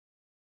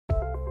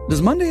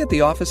Does Monday at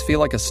the office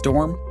feel like a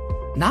storm?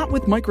 Not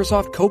with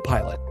Microsoft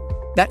Copilot.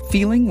 That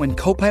feeling when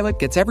Copilot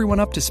gets everyone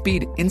up to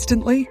speed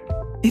instantly?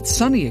 It's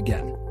sunny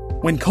again.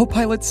 When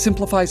Copilot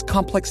simplifies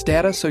complex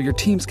data so your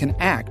teams can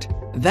act,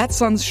 that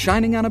sun's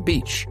shining on a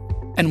beach.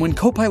 And when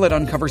Copilot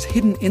uncovers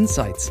hidden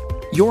insights,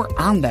 you're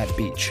on that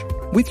beach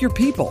with your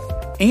people,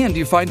 and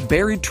you find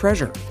buried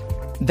treasure.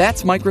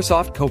 That's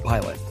Microsoft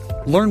Copilot.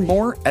 Learn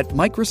more at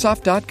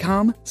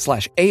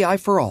Microsoft.com/AI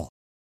for all.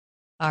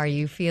 Are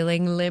you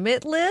feeling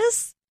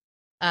limitless?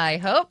 I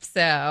hope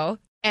so.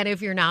 And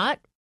if you're not,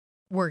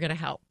 we're going to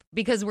help,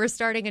 because we're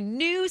starting a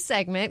new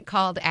segment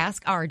called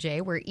Ask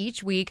RJ, where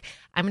each week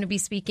I'm going to be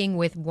speaking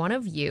with one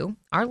of you,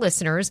 our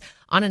listeners,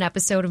 on an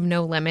episode of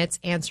No Limits,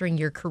 answering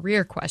your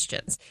career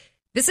questions.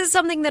 This is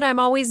something that I'm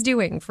always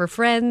doing for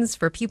friends,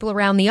 for people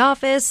around the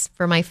office,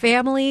 for my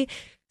family.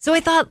 So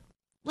I thought,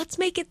 let's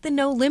make it the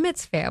No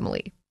Limits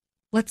family.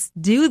 Let's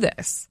do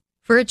this.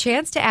 For a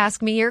chance to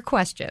ask me your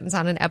questions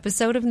on an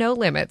episode of No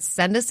Limits,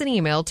 send us an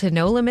email to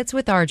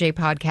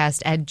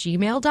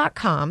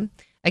nolimitswithrjpodcast@gmail.com.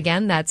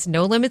 Again, that's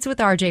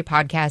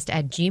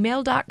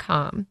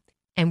nolimitswithrjpodcast@gmail.com.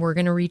 And we're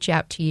going to reach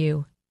out to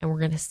you, and we're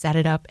going to set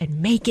it up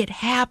and make it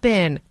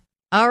happen.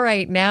 All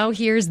right, now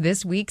here's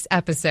this week's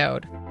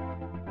episode.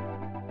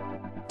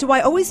 Do I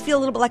always feel a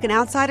little bit like an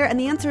outsider? And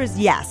the answer is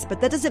yes,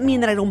 but that doesn't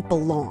mean that I don't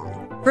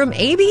belong. From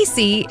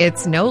ABC,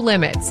 it's No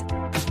Limits.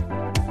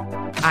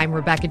 I'm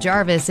Rebecca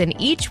Jarvis, and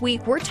each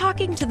week we're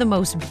talking to the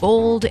most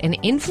bold and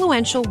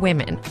influential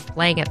women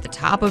playing at the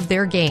top of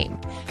their game,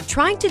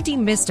 trying to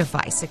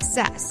demystify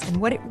success and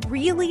what it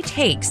really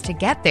takes to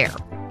get there,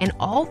 and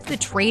all the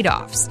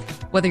trade-offs.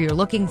 Whether you're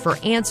looking for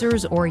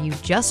answers or you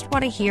just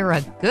want to hear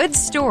a good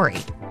story,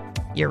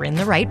 you're in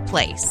the right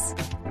place.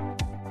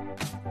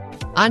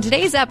 On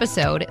today's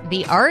episode,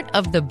 The Art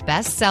of the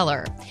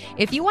Bestseller.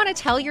 If you want to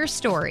tell your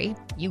story,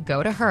 you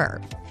go to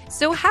her.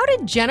 So how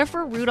did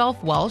Jennifer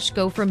Rudolph Walsh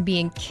go from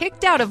being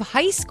kicked out of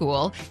high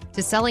school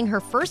to selling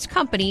her first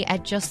company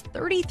at just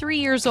 33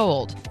 years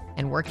old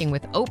and working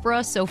with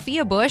Oprah,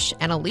 Sophia Bush,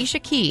 and Alicia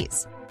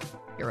Keys?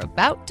 You're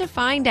about to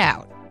find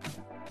out.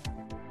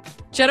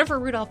 Jennifer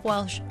Rudolph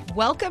Walsh,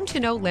 welcome to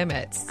No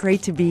Limits.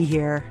 Great to be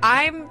here.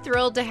 I'm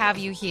thrilled to have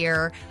you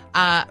here.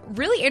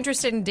 Really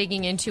interested in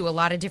digging into a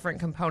lot of different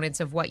components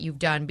of what you've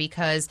done,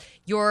 because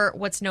you're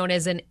what's known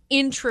as an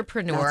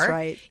intrapreneur. That's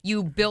right.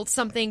 You built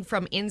something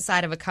from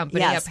inside of a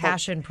company, Yes, a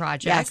passion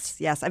project.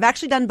 Yes. I've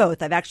actually done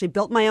both. I've actually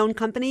built my own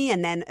company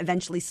and then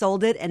eventually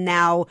sold it. And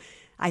now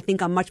I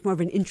think I'm much more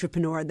of an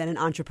intrapreneur than an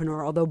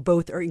entrepreneur, although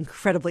both are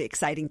incredibly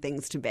exciting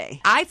things to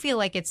be. I feel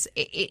like it's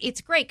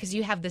great because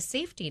you have the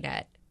safety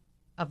net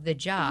of the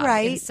job,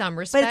 in some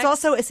respects. But it's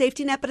also a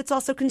safety net, but it's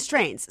also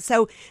constraints.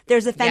 So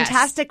there's a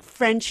fantastic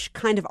French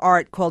kind of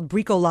art called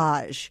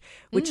bricolage,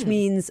 which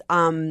means,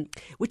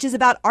 which is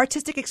about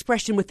artistic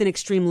expression within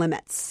extreme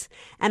limits.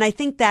 And I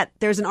think that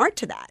there's an art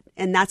to that.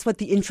 And that's what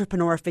the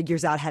intrapreneur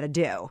figures out how to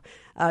do.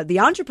 The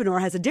entrepreneur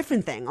has a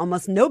different thing,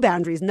 almost no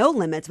boundaries, no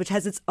limits, which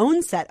has its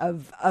own set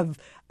of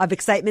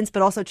excitements,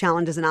 but also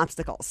challenges and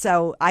obstacles.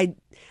 So I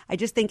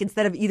just think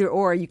instead of either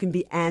or, you can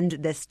be and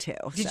this too.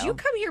 Did you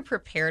come here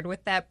prepared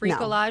with that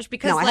bricolage? No.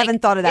 Because I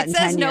haven't thought of that in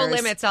 10 years. It says no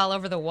limits all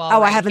over the wall.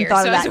 Oh, I haven't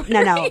thought of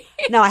that.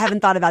 No, I haven't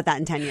thought about that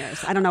in 10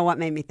 years. I don't know what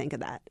made me think of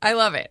that. I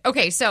love it.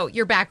 Okay, so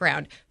your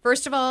background.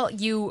 First of all,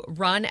 you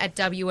run at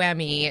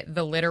WME,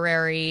 the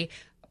literary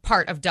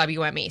part of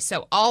WME.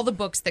 So all the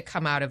books that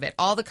come out of it,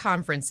 all the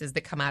conferences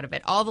that come out of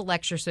it, all the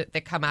lectures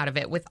that come out of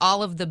it, with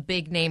all of the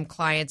big name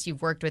clients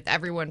you've worked with,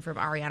 everyone from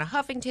Ariana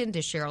Huffington to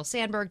Sheryl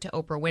Sandberg to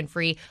Oprah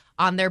Winfrey,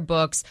 on their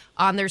books,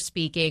 on their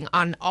speaking,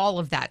 on all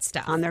of that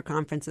stuff. On their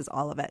conferences,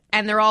 all of it.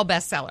 And they're all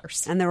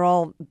bestsellers. And they're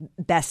all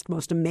best,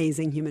 most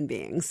amazing human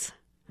beings.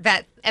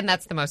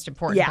 That's the most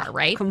important part,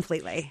 right?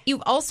 Completely.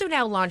 You've also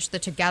now launched the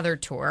Together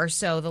Tour,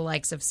 so the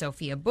likes of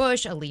Sophia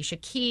Bush, Alicia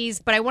Keys.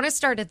 But I want to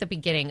start at the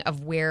beginning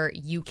of where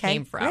you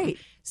came from. Great.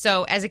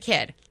 So as a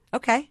kid,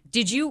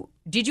 did you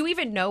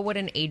even know what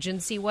an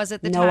agency was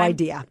at the time?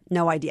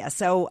 No idea.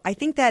 So I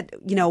think that,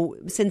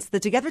 since the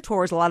Together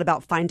Tour is a lot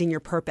about finding your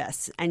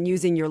purpose and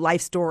using your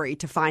life story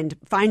to find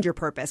your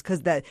purpose,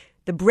 because the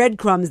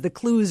breadcrumbs, the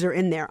clues are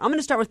in there. I'm going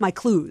to start with my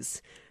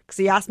clues. Because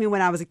you asked me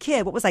when I was a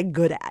kid, what was I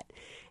good at?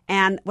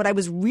 And what I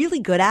was really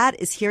good at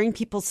is hearing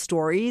people's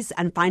stories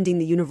and finding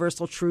the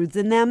universal truths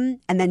in them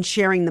and then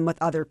sharing them with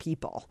other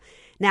people.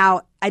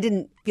 Now, I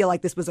didn't feel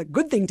like this was a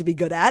good thing to be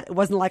good at. It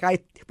wasn't like I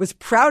was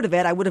proud of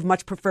it. I would have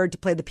much preferred to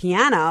play the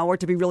piano or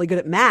to be really good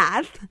at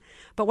math.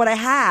 But what I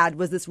had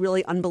was this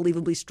really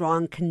unbelievably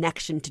strong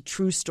connection to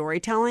true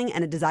storytelling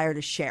and a desire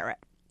to share it.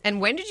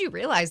 And when did you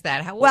realize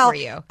that? How old were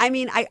you? I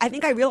mean, I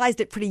think I realized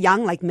it pretty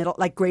young,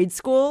 like grade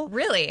school.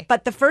 Really?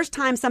 But the first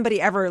time somebody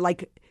ever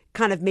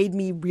kind of made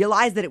me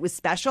realize that it was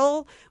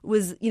special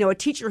was, a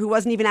teacher who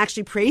wasn't even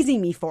actually praising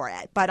me for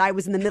it. But I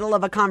was in the middle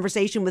of a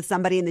conversation with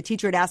somebody and the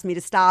teacher had asked me to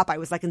stop. I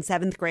was like in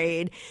 7th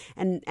grade.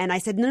 And I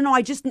said, no,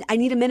 I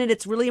need a minute.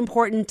 It's really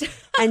important.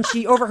 And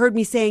she overheard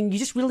me saying, you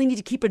just really need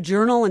to keep a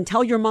journal and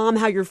tell your mom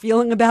how you're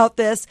feeling about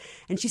this.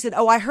 And she said,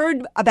 I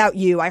heard about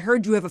you. I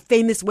heard you have a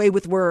famous way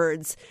with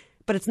words.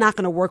 but it's not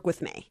going to work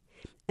with me.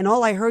 And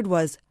all I heard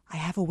was, I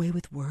have a way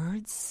with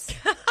words?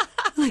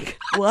 Like,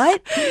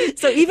 what?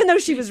 So even though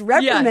she was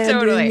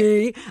reprimanding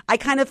me, I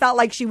kind of felt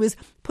like she was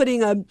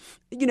putting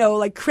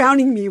like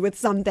crowning me with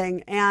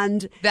something.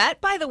 And that,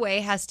 by the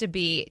way, has to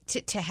be,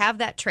 to have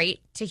that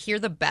trait, to hear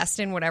the best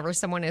in whatever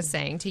someone is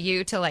saying to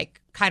you, to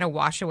like kind of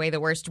wash away the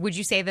worst. Would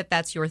you say that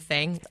that's your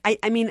thing?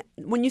 I mean,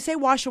 when you say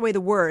wash away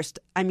the worst,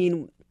 I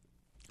mean,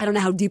 I don't know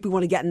how deep we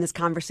want to get in this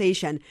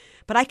conversation,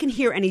 but I can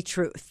hear any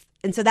truth.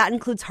 And so that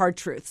includes hard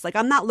truths. Like,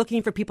 I'm not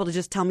looking for people to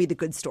just tell me the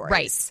good stories.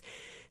 Right.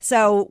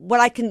 So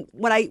what I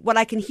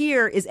can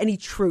hear is any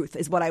truth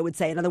is what I would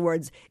say. In other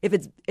words, if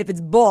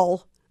it's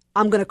bull,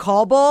 I'm going to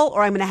call bull,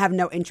 or I'm going to have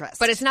no interest.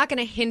 But it's not going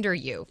to hinder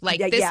you. Like,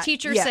 this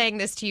teacher saying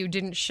this to you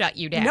didn't shut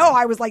you down. No,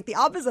 I was like the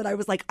opposite. I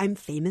was like, I'm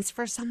famous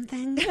for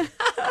something.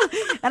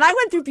 And I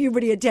went through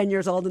puberty at 10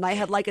 years old, and I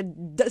had like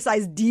a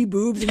size D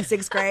boobs in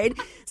 6th grade.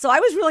 So I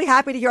was really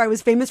happy to hear I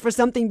was famous for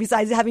something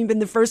besides having been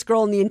the first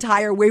girl in the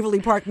entire Waverly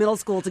Park Middle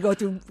School to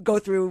go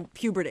through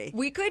puberty.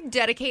 We could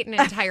dedicate an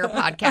entire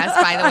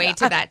podcast, by the way,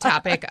 to that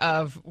topic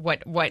of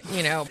what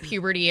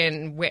puberty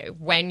and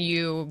when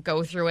you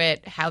go through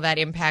it, how that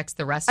impacts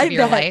the rest of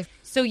your life.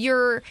 So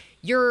you're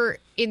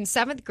in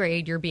 7th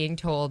grade, you're being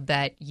told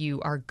that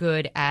you are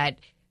good at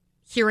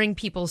hearing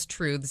people's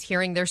truths,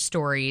 hearing their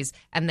stories,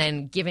 and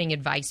then giving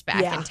advice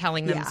back and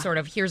telling them sort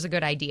of, here's a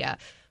good idea.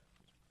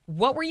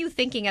 What were you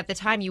thinking at the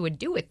time you would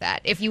do with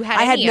that? If you had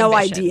any ambition? No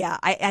idea.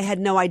 I had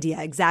no idea.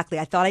 Exactly.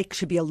 I thought I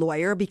should be a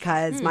lawyer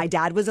because my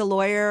dad was a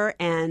lawyer,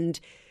 and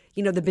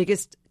the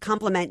biggest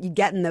compliment you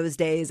get in those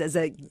days as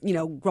a,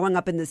 growing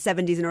up in the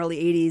 70s and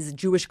early 80s,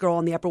 Jewish girl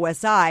on the Upper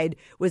West Side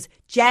was,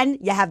 Jen,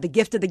 you have the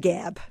gift of the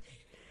gab.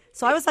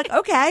 So I was like,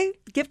 okay,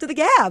 gift of the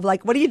gab.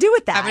 Like, what do you do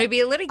with that? I'm going to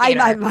be a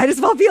litigator. I might as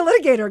well be a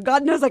litigator.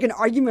 God knows I can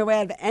argue my way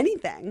out of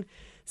anything.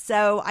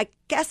 So I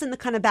guess in the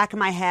kind of back of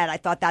my head, I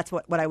thought that's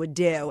what I would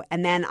do.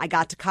 And then I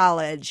got to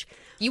college.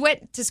 You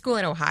went to school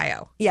in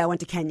Ohio. Yeah, I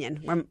went to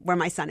Kenyon, where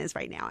my son is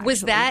right now. Actually.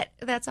 Was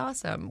that's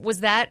awesome. Was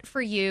that for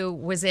you?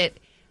 Was it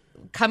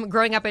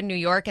growing up in New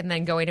York and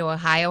then going to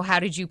Ohio? How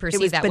did you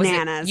perceive that?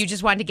 Bananas. You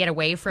just wanted to get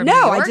away from New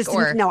York?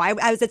 I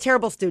was a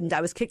terrible student.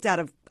 I was kicked out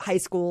of high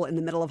school in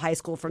the middle of high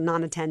school for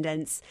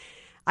non-attendance.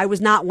 I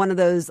was not one of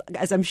those,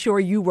 as I'm sure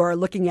you were,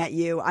 looking at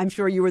you. I'm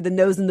sure you were the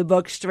nose in the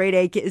book, straight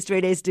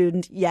A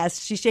student.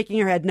 Yes, she's shaking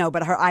her head no,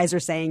 but her eyes are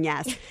saying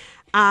yes.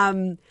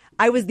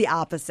 I was the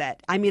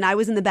opposite. I mean, I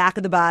was in the back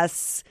of the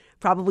bus,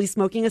 probably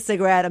smoking a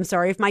cigarette. I'm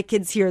sorry if my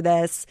kids hear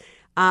this.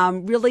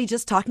 Really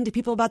just talking to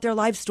people about their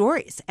life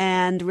stories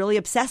and really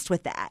obsessed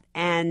with that.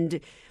 And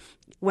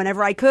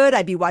whenever I could,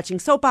 I'd be watching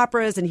soap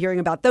operas and hearing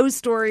about those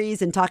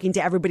stories and talking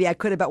to everybody I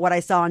could about what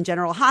I saw in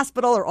General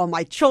Hospital or all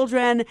my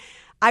children.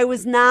 I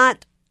was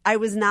not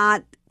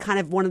kind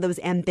of one of those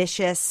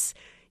ambitious,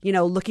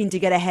 looking to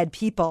get ahead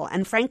people.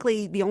 And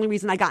frankly, the only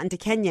reason I got into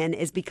Kenyon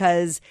is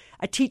because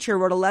a teacher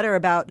wrote a letter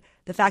about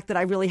the fact that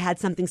I really had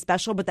something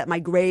special, but that my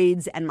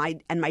grades and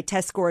my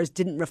test scores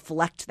didn't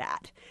reflect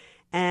that.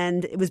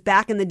 And it was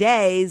back in the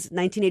days,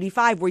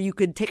 1985, where you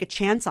could take a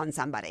chance on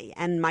somebody.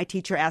 And my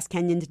teacher asked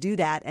Kenyon to do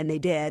that, and they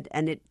did.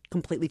 And it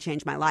completely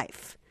changed my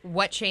life.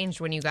 What changed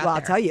when you got there? Well,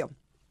 I'll tell you.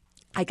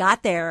 I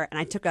got there, and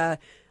I took an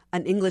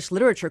English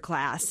literature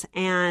class.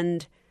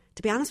 And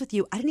to be honest with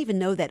you, I didn't even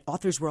know that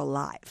authors were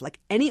alive.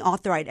 Like, any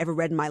author I'd ever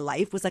read in my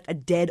life was like a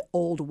dead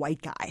old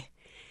white guy.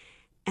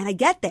 And I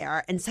get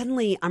there, and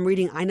suddenly I'm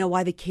reading I Know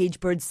Why the Caged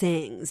Bird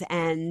Sings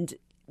and,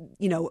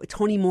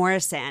 Toni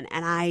Morrison.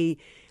 And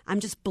I'm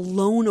just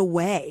blown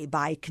away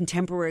by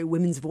contemporary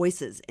women's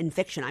voices in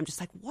fiction. I'm just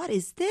like, what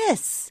is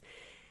this?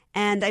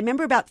 And I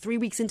remember about 3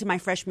 weeks into my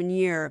freshman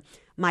year,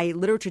 my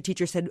literature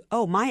teacher said,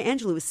 oh, Maya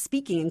Angelou is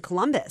speaking in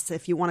Columbus.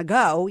 If you want to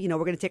go, we're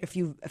going to take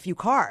a few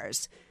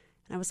cars.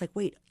 And I was like,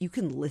 wait, you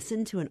can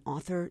listen to an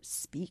author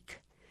speak?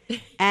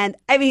 And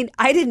I mean,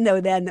 I didn't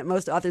know then that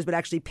most authors would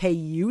actually pay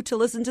you to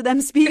listen to them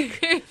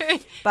speak.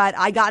 But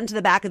I got into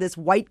the back of this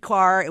white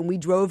car and we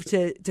drove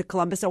to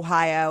Columbus,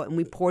 Ohio, and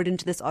we poured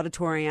into this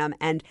auditorium.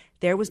 And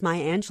there was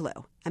Maya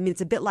Angelou. I mean,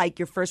 it's a bit like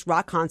your first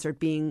rock concert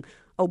being,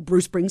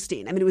 Bruce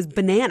Springsteen. I mean, it was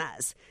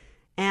bananas.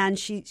 And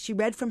she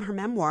read from her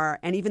memoir.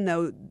 And even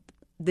though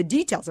the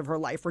details of her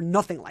life were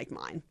nothing like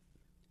mine,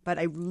 but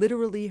I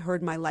literally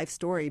heard my life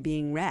story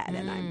being read.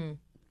 And I'm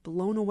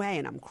blown away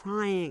and I'm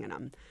crying and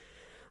I'm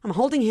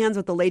holding hands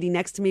with the lady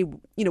next to me,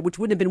 which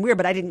wouldn't have been weird,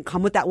 but I didn't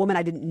come with that woman.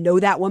 I didn't know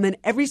that woman.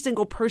 Every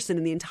single person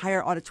in the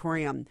entire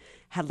auditorium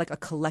had like a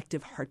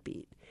collective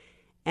heartbeat.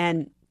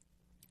 And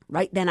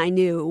right then I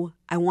knew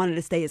I wanted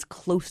to stay as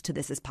close to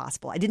this as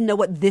possible. I didn't know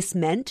what this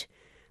meant,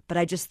 but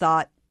I just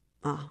thought,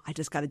 I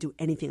just got to do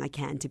anything I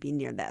can to be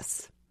near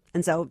this.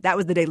 And so that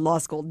was the day law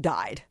school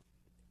died.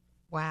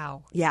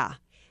 Wow. Yeah.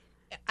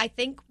 I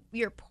think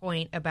your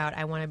point about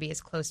I want to be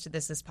as close to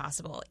this as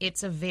possible,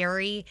 it's a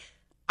very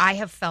I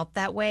have felt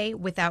that way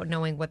without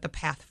knowing what the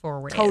path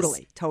forward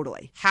is.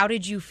 Totally. How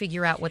did you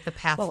figure out what the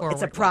path forward was?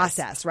 It's a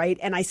process, right?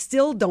 And I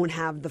still don't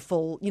have the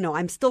full,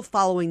 I'm still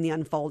following the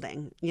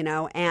unfolding,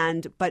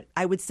 but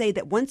I would say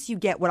that once you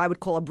get what I would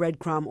call a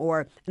breadcrumb,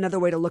 or another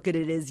way to look at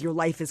it is your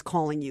life is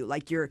calling you,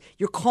 like your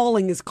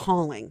calling is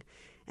calling.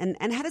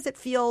 And how does it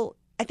feel?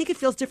 I think it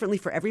feels differently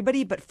for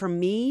everybody, but for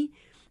me,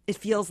 it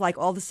feels like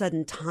all of a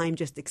sudden time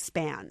just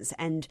expands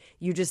and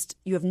you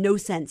have no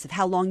sense of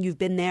how long you've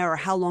been there or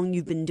how long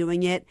you've been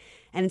doing it.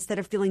 And instead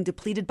of feeling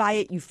depleted by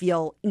it, you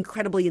feel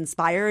incredibly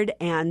inspired.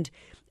 And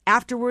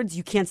afterwards,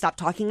 you can't stop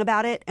talking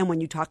about it. And when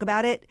you talk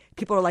about it,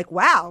 people are like,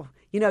 wow,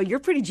 you're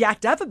pretty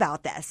jacked up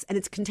about this. And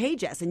it's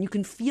contagious and you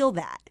can feel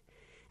that.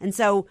 And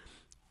so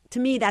to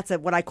me, that's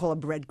what I call a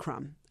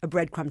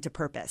breadcrumb to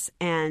purpose.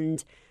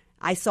 And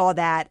I saw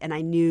that and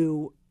I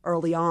knew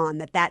early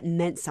on that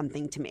meant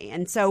something to me.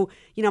 And so,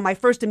 my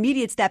first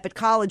immediate step at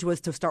college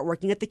was to start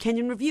working at the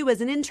Kenyon Review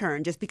as an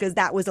intern, just because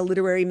that was a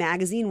literary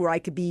magazine where I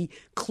could be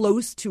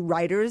close to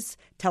writers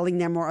telling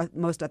their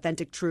most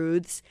authentic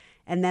truths.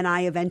 And then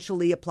I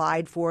eventually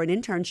applied for an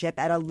internship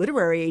at a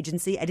literary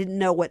agency. I didn't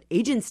know what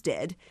agents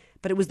did,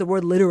 but it was the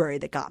word literary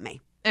that got me.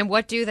 And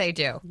what do they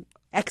do?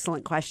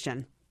 Excellent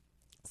question.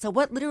 So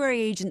what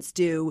literary agents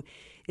do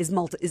is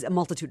a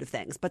multitude of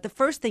things. But the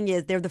first thing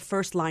is they're the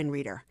first line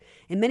reader.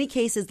 In many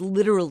cases,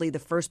 literally the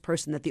first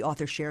person that the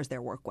author shares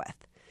their work with.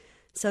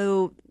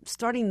 So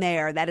starting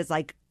there, that is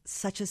like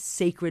such a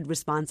sacred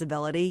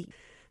responsibility.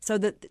 So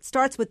it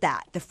starts with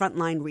that, the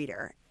frontline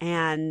reader.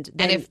 And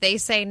if they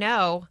say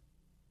no.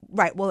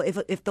 Right. Well,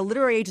 if the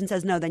literary agent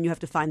says no, then you have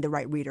to find the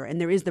right reader.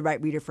 And there is the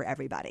right reader for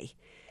everybody.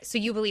 So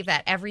you believe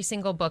that every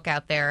single book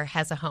out there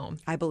has a home?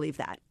 I believe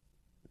that.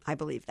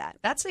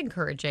 That's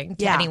encouraging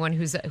to anyone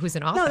who's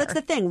an author. No, that's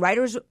the thing.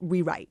 Writers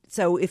rewrite.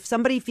 So if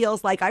somebody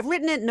feels like I've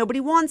written it,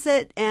 nobody wants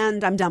it,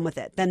 and I'm done with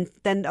it,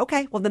 then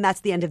okay, well then that's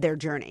the end of their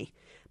journey.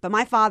 But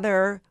my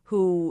father,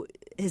 who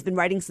has been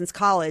writing since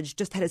college,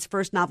 just had his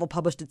first novel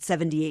published at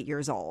 78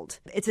 years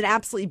old. It's an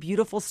absolutely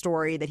beautiful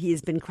story that he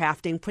has been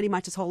crafting pretty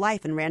much his whole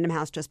life, and Random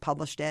House just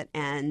published it.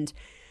 And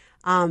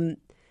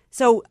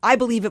so I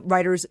believe that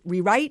writers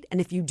rewrite, and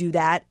if you do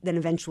that, then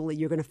eventually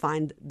you're going to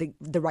find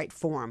the right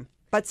form.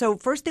 But so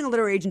first thing a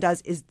literary agent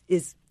does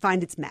is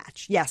find its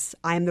match. Yes,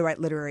 I am the right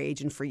literary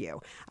agent for you.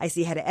 I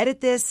see how to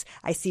edit this.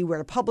 I see where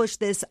to publish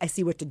this. I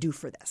see what to do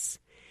for this.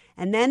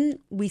 And then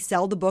we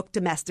sell the book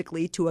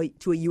domestically to a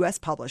U.S.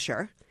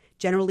 publisher,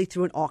 generally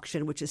through an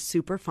auction, which is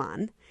super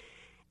fun.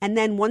 And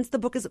then once the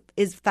book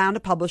is found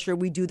a publisher,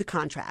 we do the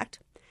contract.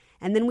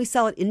 And then we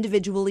sell it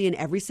individually in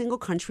every single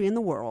country in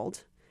the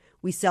world.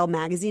 We sell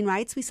magazine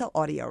rights. We sell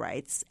audio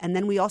rights. And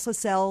then we also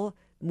sell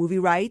movie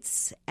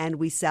rights, and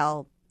we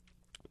sell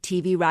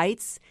TV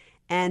rights,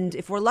 and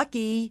if we're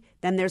lucky,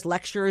 then there's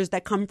lectures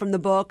that come from the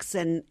books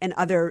and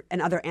other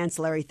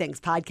ancillary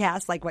things,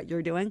 podcasts like what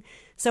you're doing.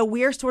 So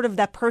we're sort of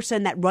that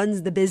person that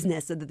runs the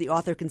business so that the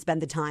author can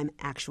spend the time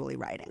actually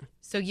writing.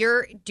 So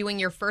you're doing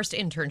your first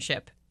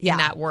internship in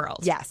that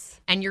world.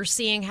 Yes. And you're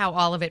seeing how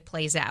all of it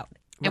plays out.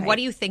 And what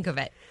do you think of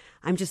it?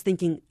 I'm just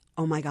thinking,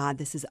 oh my God,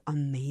 this is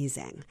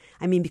amazing.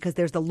 I mean, because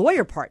there's the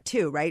lawyer part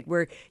too, right?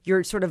 Where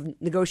you're sort of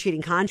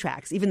negotiating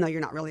contracts, even though you're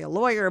not really a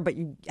lawyer, but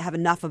you have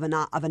enough of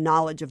a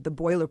knowledge of the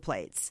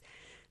boilerplates.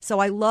 So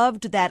I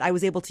loved that I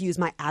was able to use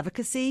my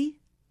advocacy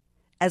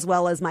as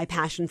well as my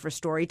passion for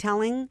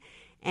storytelling.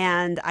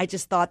 And I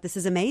just thought, this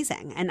is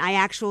amazing. And I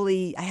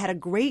had a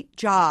great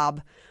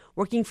job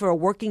working for a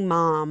working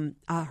mom.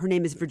 Her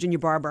name is Virginia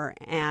Barber.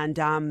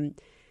 And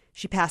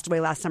she passed away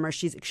last summer.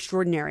 She's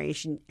extraordinary.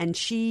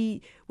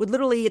 She would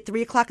literally at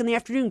 3:00 in the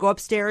afternoon go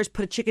upstairs,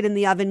 put a chicken in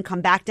the oven, come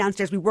back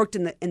downstairs. We worked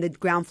in the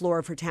ground floor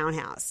of her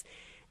townhouse.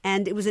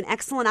 And it was an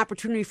excellent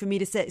opportunity for me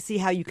to see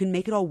how you can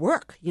make it all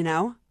work,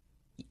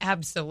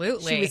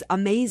 Absolutely. She was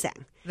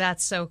amazing.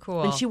 That's so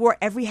cool. And she wore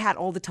every hat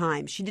all the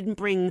time. She didn't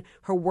bring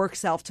her work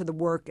self to the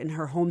work and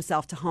her home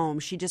self to home.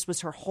 She just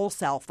was her whole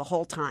self the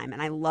whole time.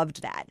 And I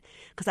loved that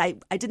because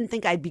I didn't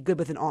think I'd be good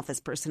with an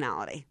office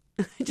personality.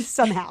 Just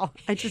somehow.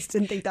 I just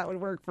didn't think that would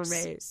work for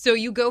me. So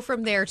you go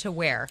from there to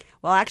where?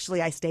 Well,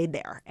 actually, I stayed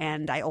there.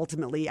 And I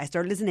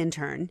started as an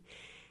intern.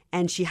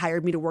 And she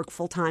hired me to work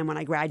full time when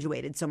I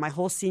graduated. So my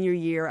whole senior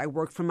year, I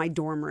worked from my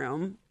dorm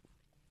room.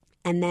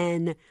 And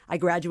then I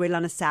graduated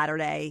on a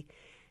Saturday,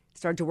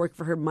 started to work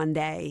for her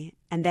Monday.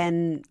 And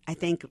then I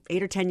think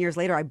 8 or 10 years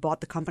later, I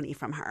bought the company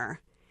from her.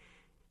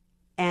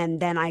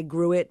 And then I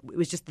grew it. It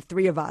was just the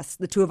three of us,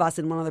 the two of us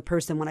and one other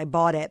person when I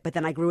bought it. But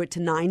then I grew it to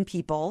 9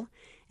 people.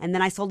 And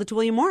then I sold it to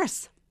William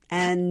Morris.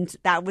 And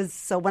that was,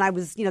 so when I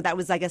was, that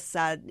was, I guess,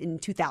 in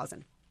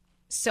 2000.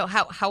 So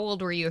how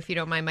old were you, if you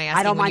don't mind my asking?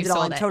 I don't mind at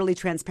all. I'm it? totally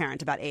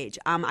transparent about age.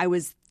 I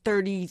was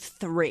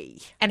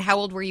 33. And how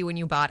old were you when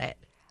you bought it?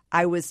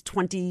 I was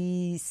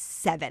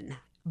 27.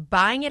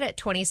 buying it at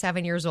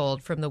 27 years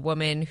old from the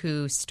woman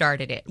who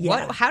started it.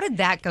 Yeah. How did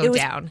that go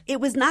down? It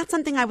was not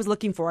something I was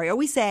looking for. I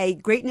always say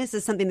greatness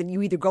is something that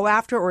you either go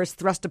after or is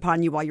thrust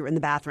upon you while you're in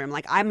the bathroom.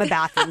 Like, I'm a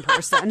bathroom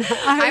person.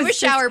 I'm a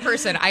shower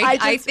person.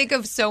 I think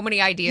of so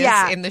many ideas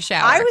in the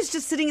shower. I was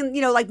just sitting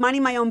in, like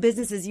minding my own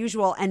business as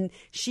usual. And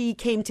she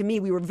came to me.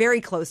 We were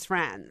very close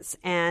friends.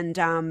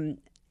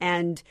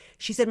 And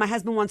she said, my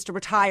husband wants to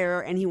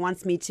retire and he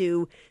wants me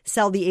to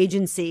sell the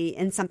agency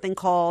in something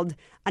called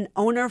an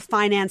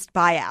owner-financed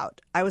buyout.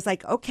 I was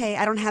like, okay,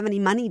 I don't have any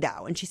money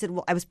though. And she said,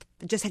 well,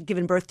 just had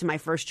given birth to my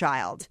first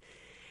child.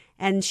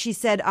 And she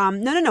said,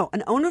 no.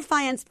 An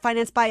owner-financed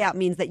buyout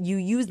means that you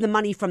use the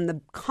money from the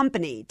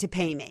company to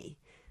pay me.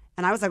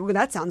 And I was like, well,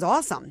 that sounds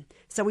awesome.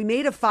 So we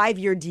made a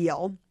 5-year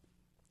deal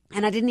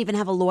and I didn't even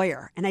have a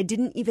lawyer. And I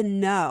didn't even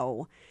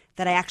know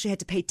that I actually had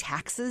to pay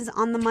taxes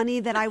on the money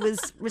that I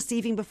was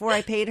receiving before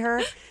I paid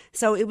her.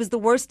 So it was the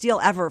worst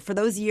deal ever. For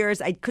those years,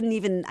 I couldn't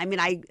even,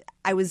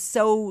 I was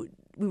so,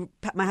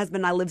 my husband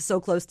and I lived so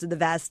close to the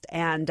vest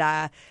and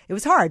it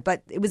was hard,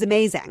 but it was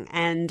amazing.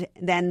 And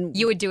then.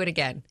 You would do it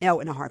again? Oh,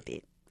 in a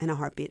heartbeat.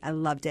 I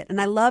loved it. And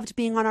I loved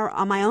being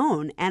on my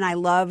own.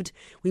 And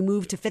we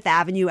moved to Fifth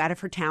Avenue out of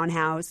her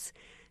townhouse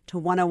to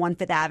 101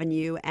 Fifth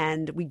Avenue.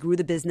 And we grew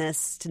the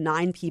business to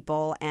 9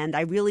 people. And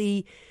I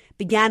really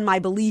began my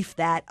belief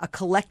that a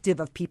collective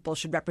of people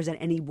should represent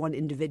any one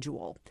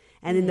individual.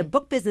 And in the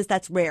book business,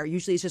 that's rare.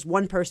 Usually it's just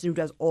one person who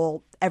does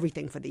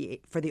everything for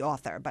the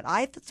author. But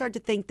I started to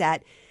think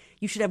that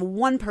you should have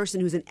one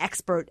person who's an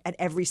expert at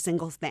every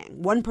single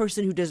thing. One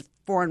person who does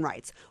foreign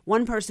rights,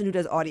 one person who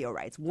does audio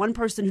rights, one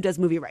person who does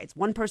movie rights,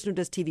 one person who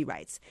does TV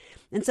rights.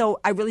 And so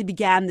I really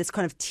began this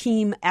kind of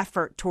team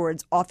effort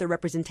towards author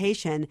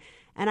representation.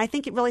 And I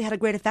think it really had a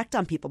great effect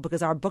on people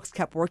because our books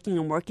kept working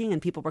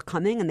and people were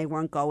coming and they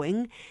weren't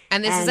going.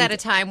 And this is at a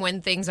time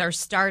when things are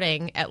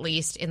starting, at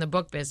least in the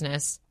book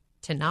business,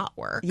 to not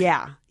work.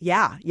 Yeah,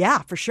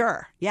 for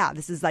sure. Yeah,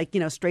 this is like,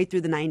 straight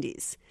through the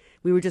 90s.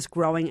 We were just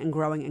growing and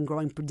growing and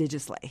growing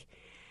prodigiously.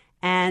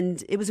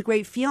 And it was a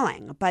great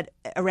feeling. But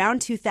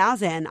around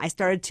 2000, I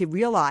started to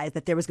realize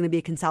that there was going to be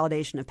a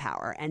consolidation of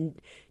power and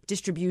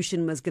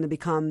distribution was going to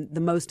become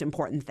the most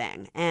important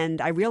thing. And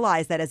I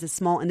realized that as a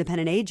small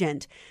independent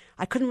agent,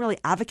 I couldn't really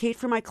advocate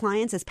for my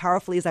clients as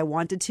powerfully as I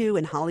wanted to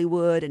in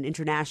Hollywood and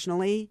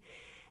internationally.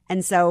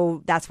 And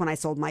so that's when I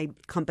sold my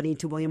company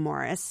to William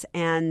Morris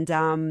and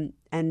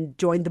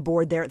joined the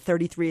board there at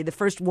 33, the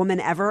first woman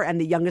ever and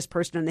the youngest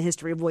person in the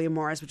history of William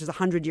Morris, which is a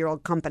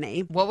 100-year-old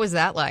company. What was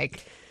that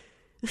like?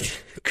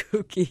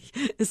 Kooky.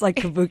 It's like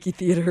kabuki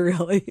theater,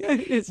 really.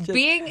 It's just...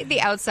 Being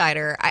the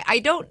outsider,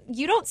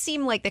 you don't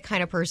seem like the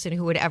kind of person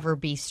who would ever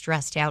be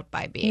stressed out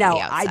by being the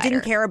outsider. No, I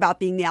didn't care about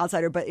being the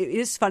outsider, but it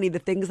is funny, the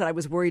things that I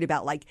was worried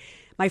about, like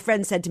my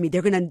friend said to me,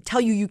 they're going to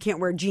tell you can't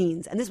wear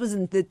jeans. And this was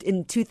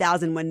in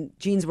 2000 when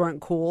jeans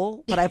weren't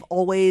cool, but I've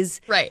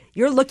always, right.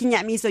 You're looking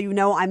at me so you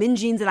know I'm in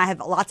jeans and I have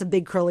lots of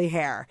big curly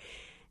hair.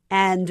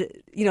 And,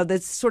 the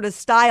sort of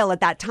style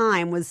at that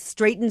time was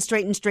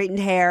straightened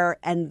hair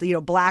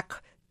and, black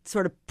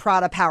sort of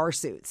Prada power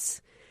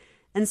suits.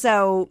 And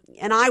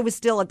I was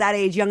still at that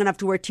age young enough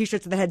to wear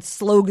T-shirts that had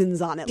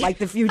slogans on it, like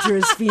 "The future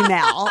is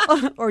female"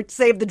 or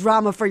 "Save the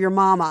drama for your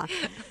mama."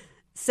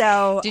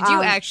 So, did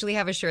you actually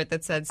have a shirt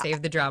that said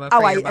 "Save the drama for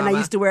your mama"? And I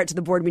used to wear it to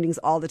the board meetings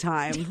all the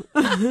time.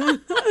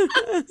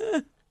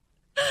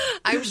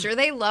 I'm sure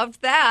they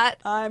loved that.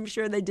 I'm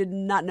sure they did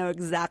not know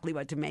exactly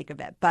what to make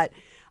of it, but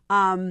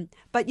I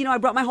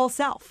brought my whole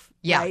self.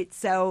 Yeah. Right.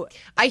 So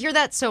I hear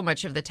that so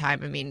much of the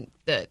time. I mean,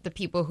 the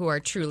people who are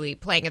truly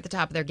playing at the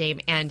top of their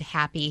game and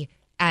happy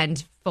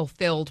and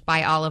fulfilled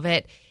by all of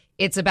it,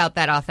 it's about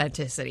that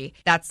authenticity.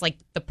 That's like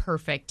the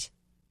perfect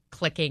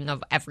clicking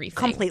of everything.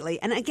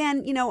 Completely. And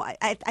again,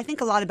 I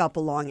think a lot about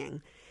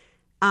belonging.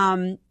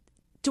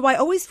 Do I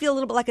always feel a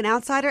little bit like an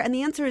outsider? And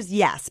the answer is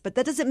yes, but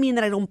that doesn't mean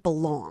that I don't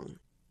belong.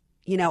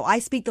 I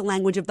speak the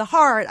language of the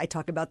heart. I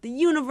talk about the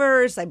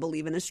universe. I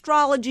believe in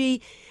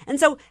astrology. And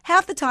so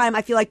half the time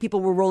I feel like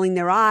people were rolling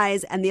their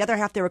eyes and the other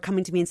half they were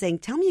coming to me and saying,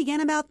 tell me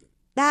again about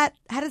that.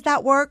 How does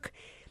that work?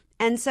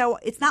 And so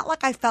it's not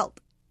like I felt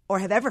or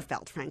have ever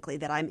felt, frankly,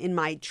 that I'm in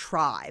my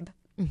tribe.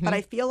 Mm-hmm. But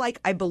I feel like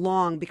I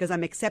belong because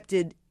I'm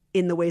accepted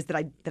in the ways that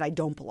I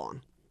don't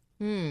belong.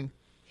 I'm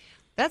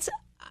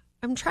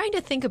trying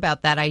to think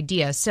about that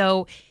idea.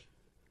 So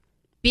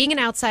being an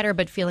outsider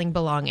but feeling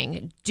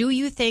belonging, do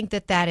you think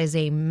that is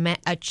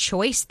a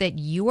choice that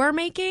you are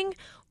making?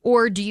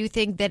 Or do you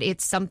think that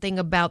it's something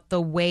about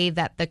the way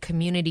that the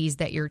communities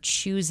that you're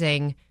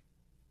choosing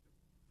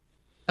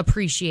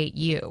appreciate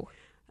you?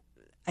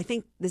 I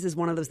think this is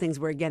one of those things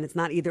where, again, it's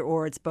not either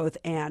or, it's both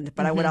and.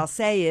 But what I'll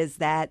say is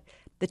that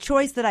the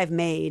choice that I've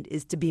made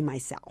is to be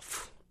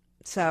myself.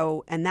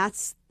 So, and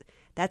that's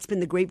been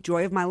the great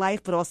joy of my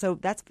life, but also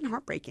that's been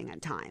heartbreaking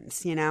at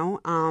times,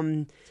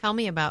 Tell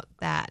me about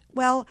that.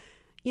 Well,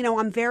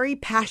 I'm very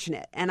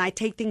passionate and I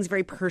take things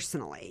very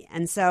personally.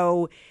 And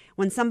so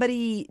when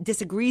somebody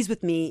disagrees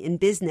with me in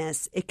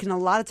business, it can a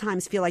lot of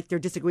times feel like they're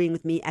disagreeing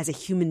with me as a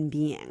human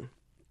being.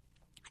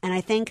 And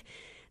I think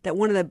that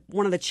one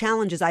of the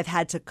challenges I've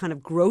had to kind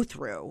of grow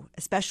through,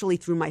 especially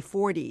through my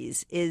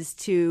 40s, is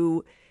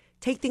to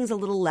take things a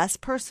little less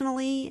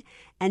personally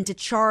and to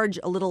charge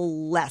a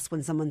little less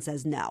when someone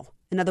says no.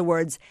 In other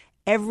words,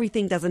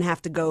 everything doesn't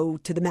have to go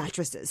to the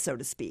mattresses, so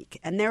to speak.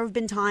 And there have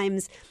been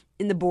times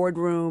in the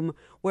boardroom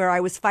where I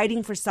was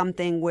fighting for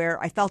something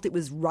where I felt it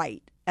was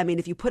right. I mean,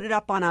 if you put it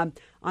up on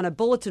a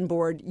bulletin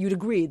board, you'd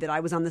agree that I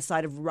was on the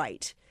side of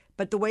right.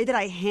 But the way that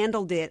I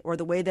handled it or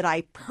the way that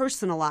I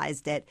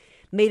personalized it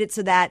made it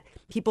so that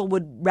people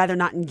would rather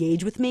not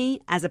engage with me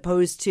as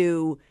opposed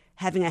to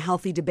having a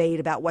healthy debate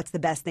about what's the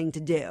best thing to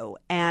do.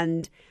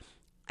 And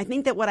I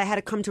think that what I had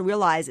to come to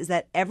realize is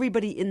that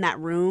everybody in that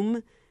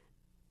room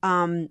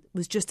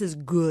was just as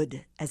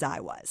good as I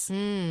was.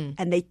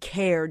 And they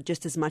cared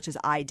just as much as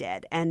I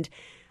did. And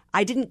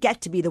I didn't get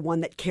to be the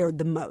one that cared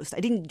the most. I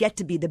didn't get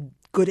to be the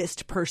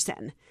goodest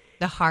person.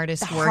 The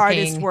hardest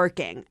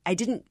working.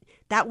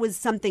 That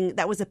was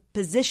a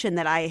position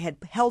that I had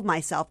held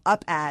myself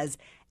up as.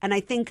 And I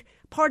think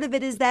part of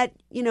it is that,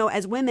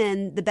 as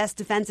women, the best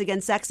defense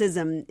against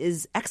sexism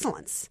is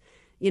excellence,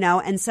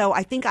 And so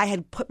I think I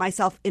had put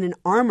myself in an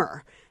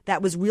armor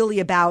that was really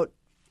about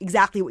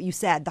exactly what you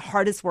said, the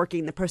hardest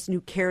working, the person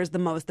who cares the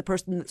most, the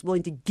person that's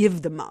willing to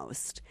give the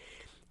most.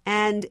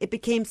 And it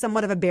became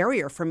somewhat of a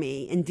barrier for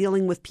me in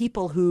dealing with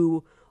people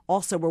who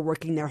also were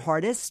working their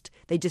hardest.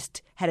 They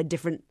just had a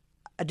different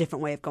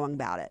way of going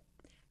about it.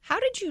 How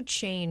did you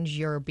change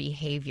your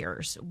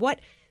behaviors?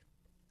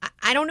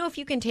 I don't know if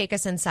you can take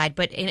us inside,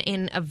 but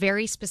in a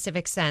very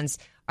specific sense,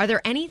 are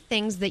there any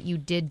things that you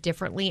did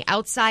differently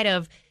outside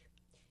of,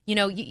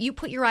 you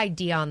put your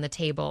idea on the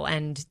table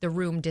and the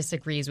room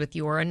disagrees with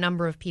you or a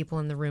number of people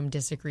in the room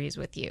disagrees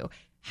with you?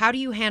 How do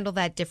you handle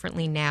that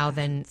differently now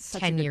than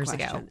 10 years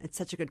ago? It's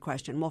such a good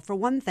question. Well, for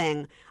one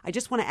thing, I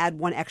just want to add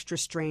one extra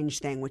strange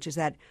thing, which is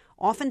that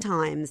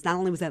oftentimes, not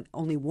only was I the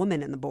only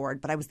woman in the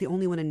board, but I was the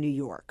only one in New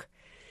York.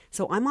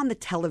 So I'm on the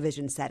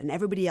television set and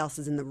everybody else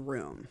is in the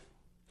room.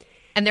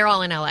 And they're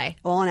all in L.A.?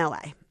 All in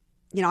L.A.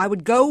 I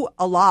would go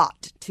a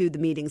lot to the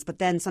meetings, but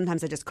then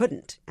sometimes I just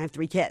couldn't. I have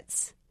 3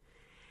 kids.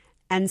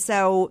 And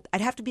so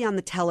I'd have to be on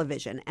the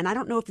television. And I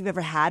don't know if you've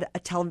ever had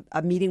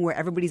a meeting where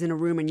everybody's in a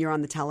room and you're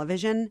on the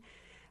television,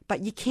 but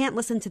you can't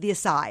listen to the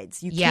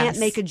asides. You can't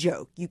make a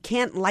joke. You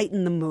can't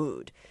lighten the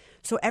mood.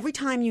 So every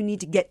time you need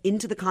to get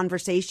into the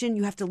conversation,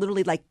 you have to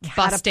literally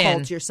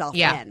catapult yourself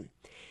in.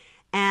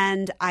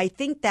 And I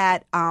think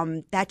that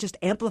that just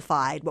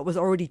amplified what was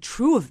already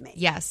true of me.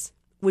 Yes.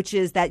 Which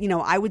is that,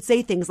 I would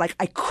say things like,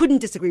 I couldn't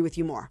disagree with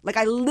you more. Like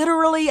I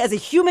literally, as a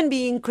human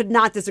being, could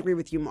not disagree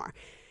with you more.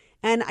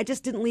 And I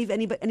just didn't leave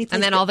any place.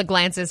 And then all the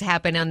glances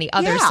happen on the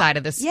other side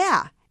of this.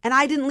 Yeah. And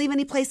I didn't leave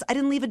any place. I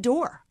didn't leave a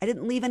door. I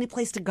didn't leave any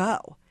place to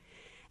go.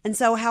 And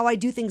so how I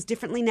do things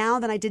differently now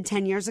than I did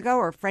 10 years ago,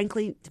 or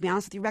frankly, to be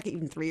honest with you, Rebecca,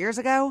 even 3 years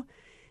ago,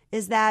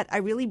 is that I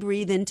really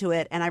breathe into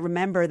it. And I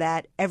remember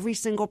that every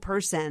single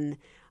person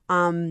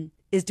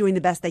is doing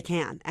the best they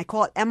can. I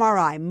call it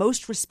MRI,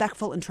 most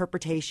respectful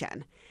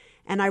interpretation.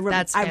 And I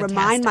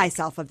remind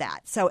myself of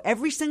that. So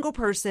every single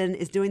person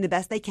is doing the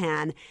best they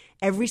can.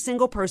 Every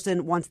single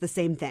person wants the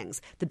same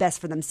things: the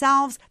best for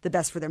themselves, the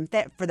best for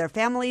their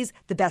families,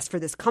 the best for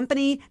this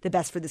company, the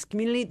best for this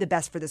community, the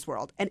best for this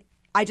world. And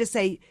I just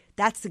say,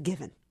 that's the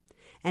given.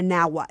 And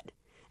now what?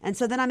 And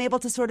so then I'm able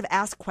to sort of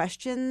ask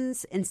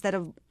questions instead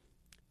of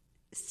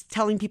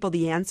telling people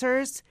the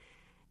answers.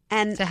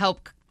 And to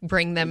help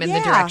bring them in the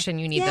direction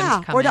you need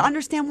them to come or in. to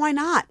understand why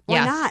not.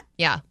 Why not?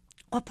 Yeah.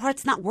 What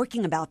part's not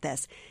working about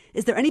this?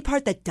 Is there any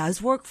part that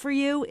does work for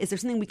you? Is there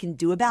something we can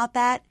do about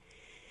that?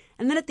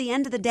 And then at the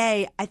end of the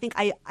day, I think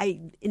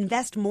I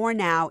invest more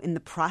now in the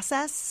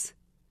process,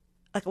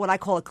 like what I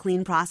call a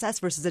clean process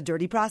versus a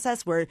dirty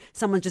process where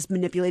someone's just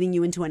manipulating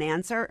you into an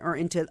answer or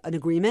into an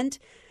agreement.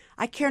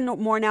 I care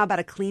more now about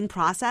a clean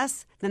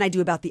process than I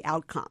do about the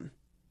outcome.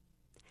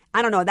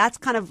 I don't know. That's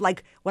kind of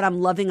like what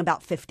I'm loving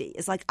about 50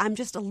 is like I'm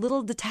just a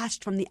little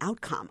detached from the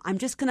outcome. I'm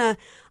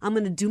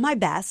going to do my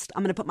best.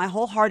 I'm going to put my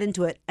whole heart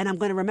into it. And I'm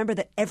going to remember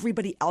that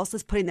everybody else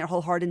is putting their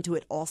whole heart into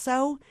it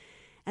also.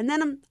 And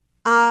then,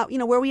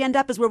 where we end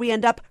up is where we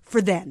end up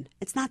for then.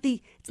 It's not the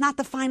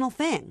final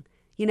thing.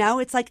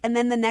 It's like, and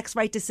then the next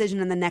right decision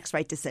and the next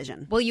right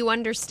decision. Well, you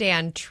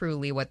understand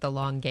truly what the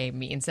long game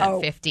means at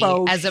 50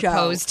 as show.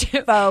 Opposed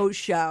to faux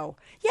show.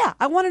 Yeah,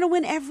 I wanted to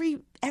win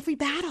every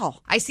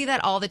battle. I see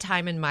that all the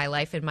time in my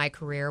life, in my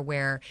career,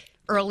 where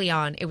early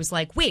on it was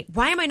like, wait,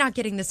 why am I not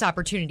getting this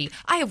opportunity?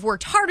 I have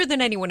worked harder than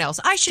anyone else.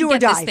 I should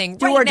get this thing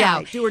right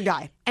now. Do or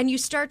die. And you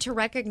start to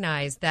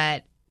recognize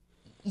that,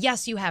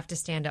 yes, you have to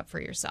stand up for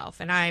yourself.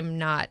 And I'm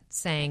not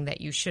saying that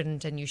you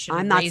shouldn't and you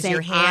shouldn't raise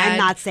your hand. I'm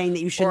not saying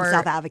that you shouldn't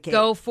self-advocate.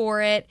 Go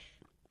for it.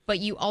 But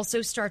you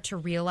also start to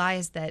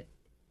realize that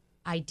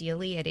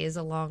ideally it is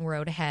a long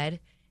road ahead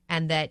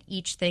and that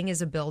each thing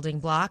is a building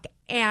block.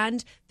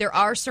 And there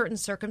are certain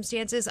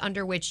circumstances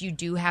under which you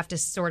do have to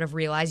sort of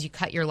realize you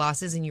cut your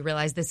losses and you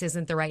realize this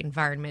isn't the right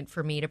environment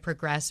for me to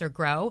progress or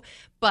grow.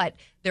 But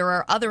there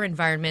are other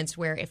environments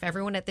where if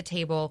everyone at the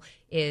table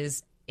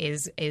is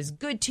is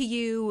good to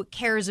you,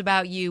 cares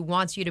about you,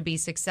 wants you to be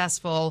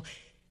successful,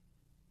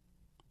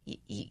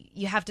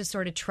 you have to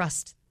sort of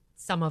trust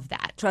some of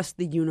that. Trust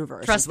the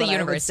universe. Trust the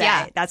universe,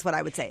 yeah. That's what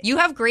I would say. You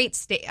have great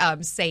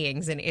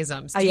sayings and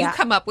isms. Do yeah. you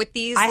come up with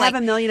these? I have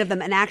a million of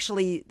them. And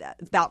actually,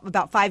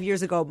 about 5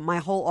 years ago, my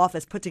whole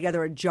office put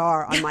together a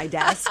jar on my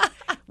desk,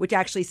 which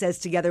actually says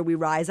 "Together We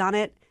Rise" on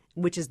it,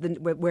 which is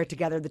where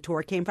Together the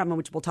tour came from, and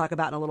which we'll talk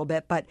about in a little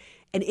bit.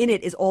 And in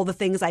it is all the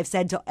things I've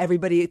said to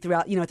everybody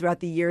throughout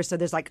the years. So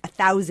there's like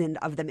 1,000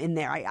 of them in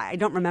there. I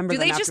don't remember. Do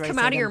them they just come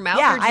out of your mouth?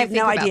 Yeah, or do you I have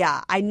think no about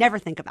idea. I never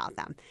think about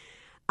them.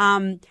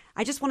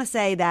 I just want to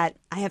say that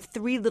I have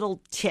 3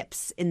 little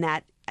tips in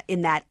that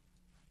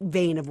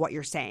vein of what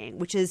you're saying,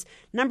 which is,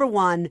 number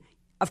one,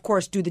 of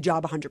course, do the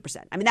job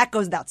 100%. I mean, that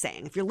goes without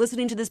saying. If you're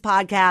listening to this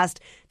podcast,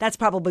 that's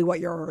probably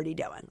what you're already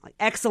doing. Like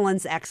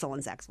excellence,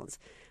 excellence, excellence.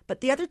 But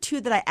the other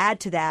 2 that I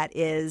add to that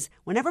is,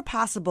 whenever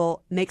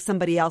possible, make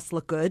somebody else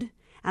look good.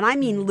 And I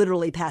mean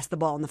literally pass the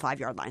ball on the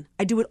 5-yard line.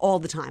 I do it all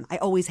the time. I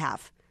always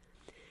have.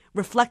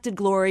 Reflected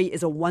glory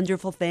is a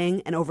wonderful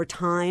thing, and over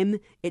time,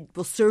 it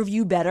will serve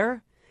you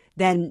better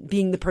than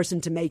being the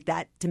person to make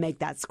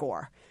that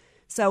score.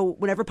 So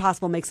whenever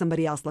possible, make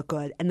somebody else look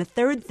good. And the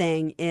third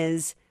thing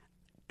is,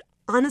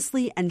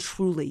 honestly and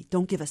truly,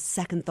 don't give a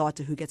second thought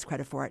to who gets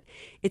credit for it.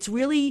 It's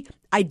really,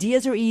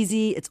 ideas are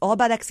easy. It's all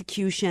about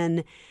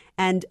execution.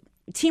 And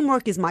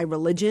teamwork is my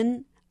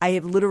religion. I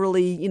have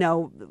literally,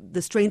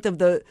 the strength of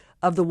the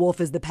wolf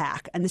is the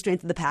pack, and the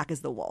strength of the pack is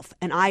the wolf.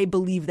 And I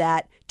believe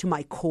that to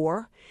my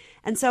core.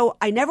 And so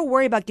I never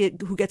worry about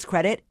who gets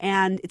credit.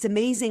 And it's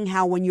amazing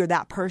how when you're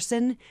that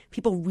person,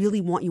 people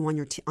really want you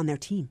on their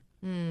team.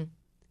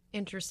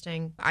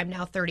 Interesting. I'm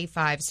now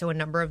 35, so a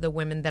number of the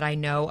women that I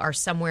know are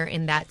somewhere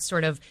in that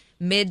sort of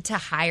mid to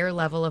higher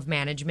level of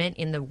management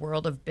in the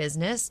world of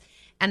business.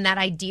 And that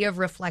idea of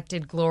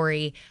reflected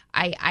glory,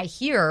 I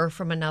hear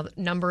from a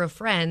number of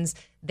friends,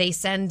 they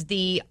send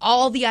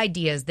all the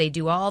ideas, they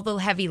do all the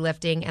heavy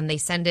lifting, and they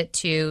send it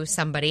to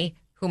somebody,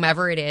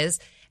 whomever it is,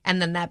 and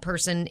then that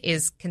person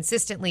is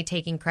consistently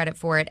taking credit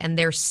for it, and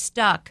they're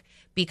stuck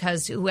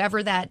because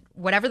whatever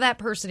that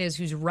person is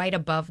who's right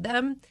above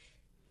them,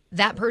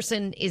 that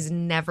person is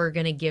never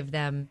going to give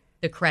them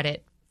the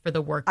credit for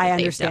the work that I they've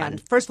understand.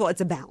 done. First of all, it's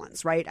a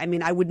balance, right? I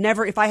mean, I would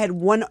never, if I had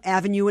one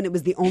avenue and it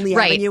was the only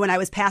avenue and I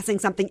was passing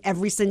something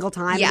every single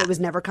time and it was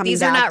never coming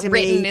These back to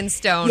me. These are not written in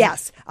stone.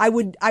 Yes. I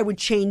would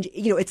change,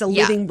 it's a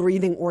living,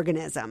 breathing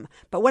organism.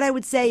 But what I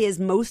would say is,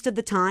 most of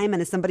the time,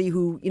 and as somebody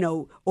who,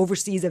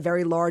 oversees a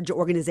very large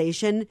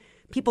organization,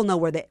 people know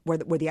where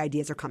the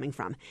ideas are coming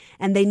from.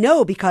 And they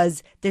know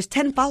because there's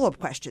 10 follow-up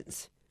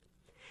questions.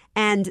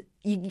 And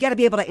you got to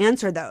be able to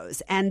answer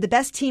those. And the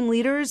best team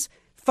leaders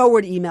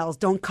forward emails,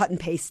 don't cut and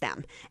paste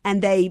them.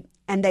 And they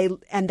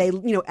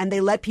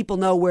let people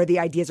know where the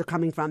ideas are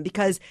coming from.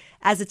 Because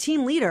as a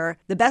team leader,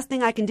 the best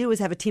thing I can do is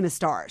have a team of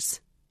stars.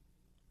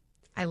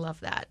 I love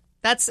that.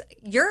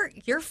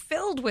 You're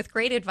filled with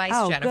great advice,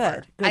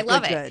 Jennifer. Good. I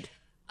love it.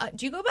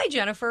 Do you go by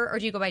Jennifer or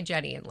do you go by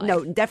Jenny in life?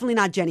 No, definitely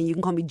not Jenny. You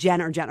can call me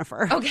Jen or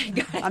Jennifer. Okay,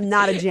 good. I'm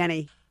not a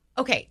Jenny.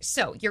 Okay,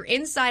 so you're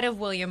inside of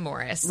William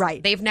Morris.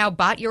 Right. They've now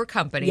bought your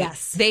company.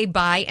 Yes. They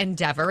buy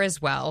Endeavor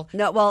as well.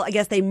 No, well, I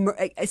guess they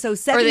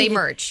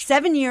merge.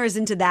 7 years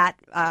into that,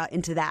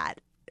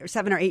 or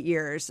 7 or 8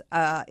 years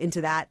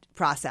into that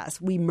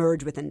process, we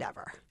merge with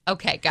Endeavor.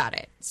 Okay, got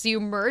it. So you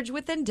merge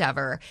with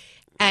Endeavor,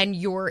 and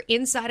you're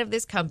inside of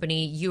this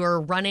company. You're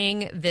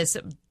running this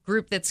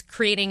group that's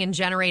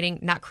generating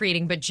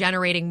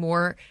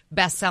more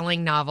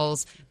best-selling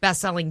novels,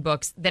 best-selling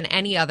books than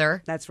any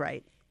other. That's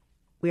right.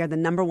 We are the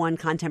number 1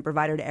 content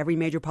provider to every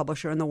major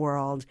publisher in the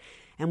world,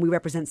 and we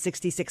represent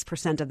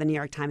 66% of the New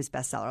York Times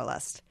bestseller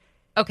list.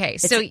 Okay,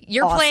 so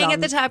you're playing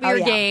at the top of your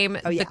game.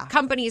 The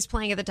company is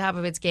playing at the top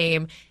of its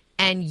game,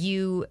 and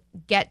you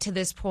get to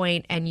this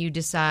point and you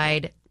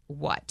decide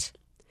what?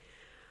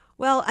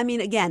 Well, I mean,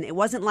 again, it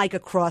wasn't like a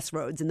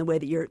crossroads in the way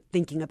that you're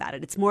thinking about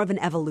it. It's more of an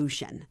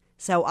evolution.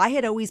 So I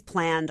had always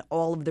planned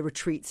all of the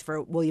retreats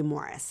for William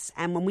Morris.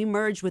 And when we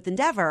merged with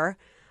Endeavor,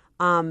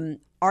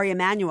 Ari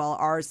Emanuel,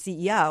 our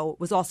CEO,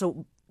 was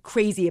also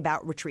crazy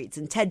about retreats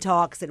and TED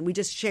Talks, and we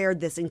just shared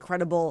this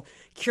incredible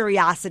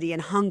curiosity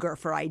and hunger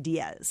for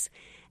ideas.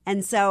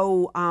 And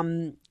so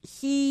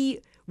he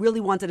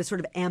really wanted to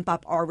sort of amp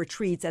up our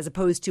retreats as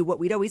opposed to what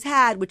we'd always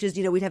had, which is,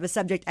 we'd have a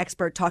subject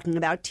expert talking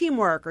about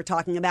teamwork or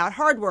talking about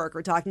hard work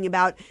or talking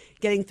about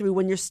getting through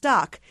when you're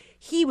stuck.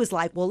 He was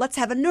like, well, let's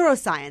have a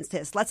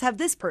neuroscientist. Let's have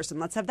this person.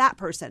 Let's have that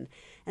person.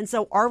 And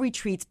so our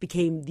retreats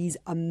became these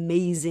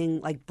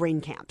amazing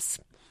brain camps.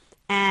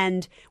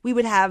 And we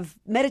would have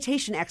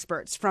meditation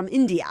experts from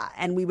India,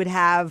 and we would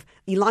have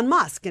Elon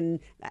Musk and,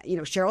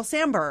 Sheryl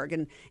Sandberg.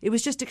 And it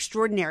was just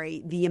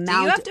extraordinary. The amount.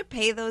 Do you have to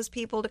pay those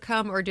people to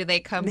come, or do they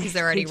come because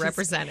they're already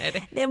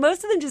represented?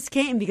 Most of them just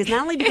came not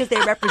only because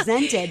they're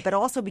represented, but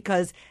also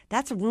because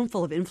that's a room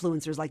full of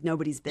influencers like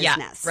nobody's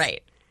business. Yeah,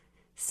 right.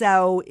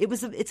 So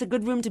it's a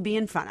good room to be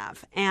in front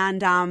of.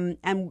 And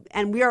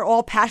we are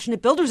all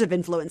passionate builders of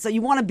influence. So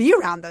you want to be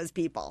around those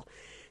people.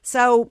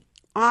 So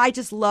I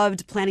just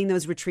loved planning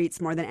those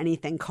retreats more than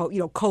anything.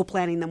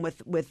 Co-planning them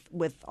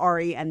with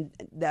Ari, and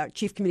the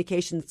chief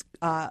communications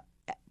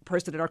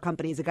person at our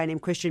company is a guy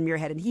named Christian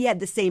Muirhead, and he had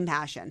the same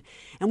passion.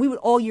 And we would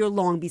all year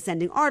long be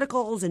sending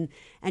articles and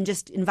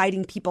just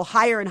inviting people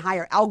higher and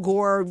higher. Al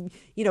Gore,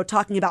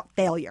 talking about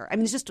failure. I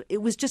mean,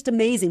 it was just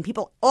amazing.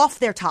 People off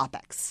their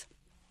topics.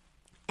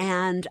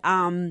 And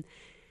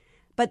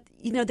but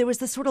there was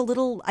this sort of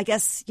little, I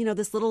guess,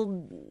 this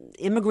little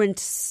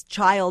immigrant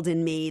child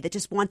in me that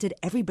just wanted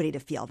everybody to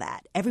feel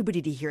that,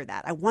 everybody to hear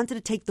that. I wanted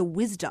to take the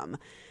wisdom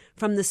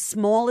from the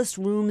smallest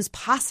rooms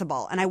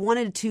possible, and I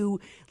wanted to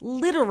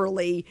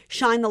literally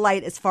shine the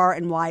light as far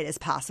and wide as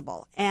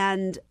possible.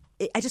 And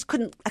I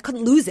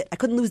couldn't lose it. I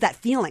couldn't lose that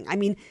feeling. I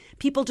mean,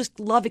 people just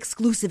love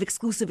exclusive.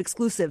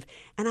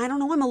 And I don't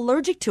know, I'm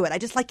allergic to it. I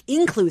just like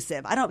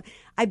inclusive.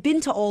 I've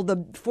been to all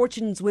the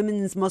Fortune's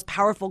Women's Most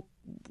Powerful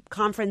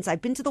Conference.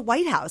 I've been to the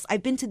White House.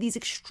 I've been to these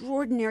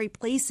extraordinary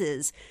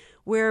places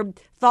where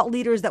thought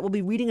leaders that we'll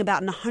be reading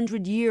about in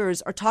 100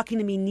 years are talking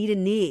to me knee to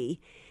knee.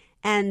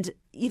 And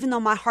even though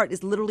my heart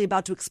is literally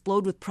about to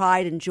explode with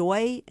pride and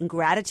joy and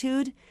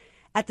gratitude,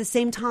 at the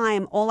same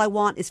time, all I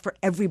want is for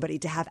everybody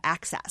to have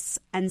access.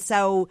 And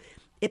so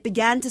it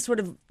began to sort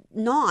of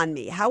gnaw on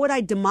me. How would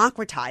I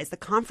democratize the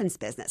conference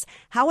business?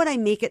 How would I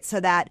make it so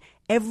that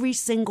every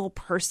single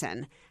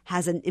person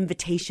has an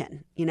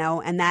invitation,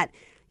 and that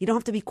you don't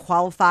have to be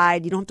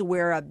qualified. You don't have to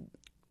wear a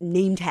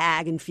name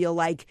tag and feel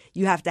like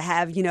you have to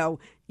have,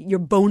 your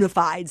bona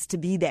fides to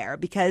be there.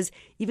 Because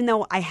even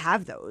though I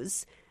have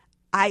those,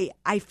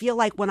 I feel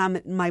like when I'm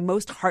in my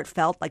most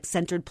heartfelt, like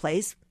centered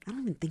place, I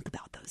don't even think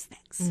about those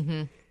things.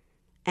 Mm-hmm.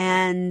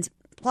 And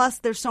plus,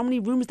 there's so many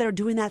rooms that are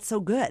doing that so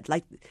good.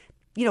 Like,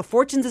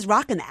 Fortune's is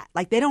rocking that.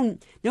 Like,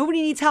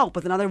 nobody needs help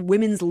with another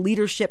women's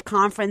leadership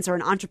conference or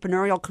an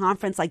entrepreneurial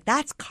conference. Like,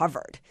 that's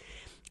covered.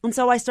 And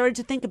so I started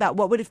to think about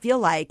what would it feel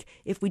like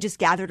if we just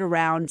gathered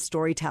around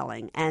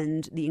storytelling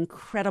and the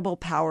incredible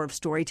power of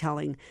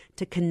storytelling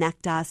to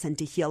connect us and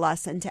to heal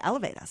us and to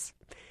elevate us.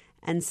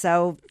 And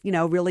so,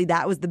 really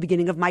that was the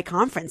beginning of my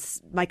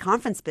conference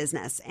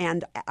business.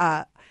 And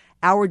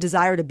our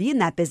desire to be in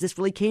that business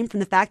really came from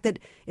the fact that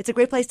it's a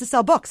great place to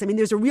sell books. I mean,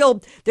 there's a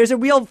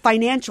real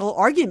financial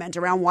argument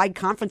around why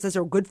conferences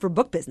are good for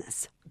book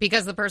business.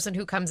 Because the person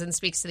who comes and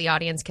speaks to the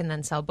audience can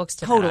then sell books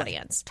to that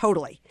audience.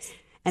 Totally.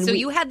 And so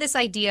you had this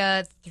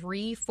idea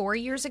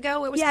 3-4 years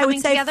ago? It was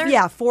coming together?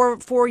 Yeah,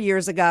 4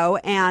 years ago.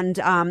 And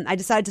I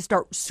decided to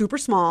start super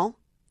small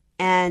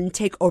and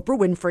take Oprah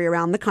Winfrey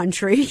around the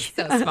country.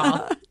 So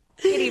small.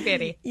 Itty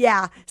bitty.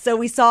 Yeah. So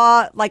we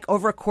saw like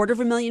over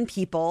 250,000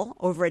 people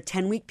over a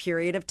 10-week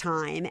period of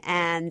time.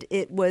 And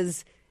it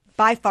was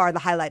by far the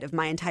highlight of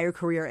my entire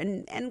career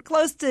and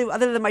close to,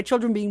 other than my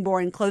children being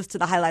born, close to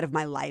the highlight of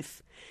my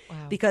life. Wow.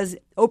 Because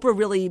Oprah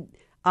really,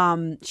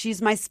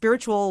 she's my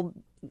spiritual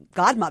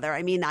godmother.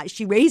 I mean,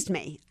 she raised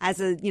me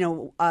as a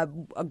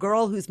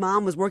girl whose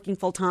mom was working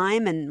full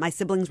time and my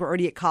siblings were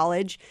already at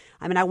college.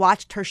 I mean, I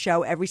watched her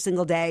show every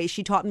single day.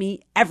 She taught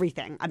me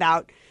everything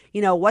about,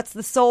 what's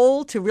the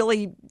soul to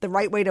really the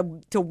right way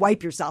to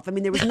wipe yourself. I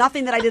mean, there was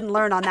nothing that I didn't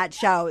learn on that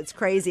show. It's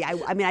crazy.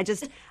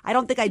 I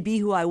don't think I'd be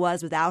who I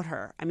was without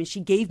her. I mean,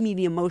 she gave me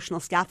the emotional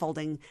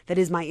scaffolding that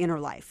is my inner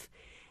life.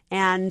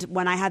 And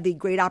when I had the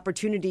great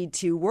opportunity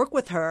to work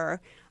with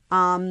her,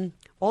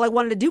 all I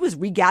wanted to do was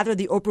regather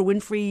the Oprah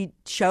Winfrey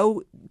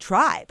Show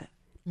tribe.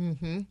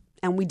 Mm-hmm.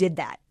 And we did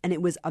that. And it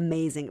was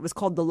amazing. It was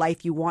called the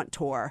Life You Want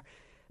Tour.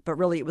 But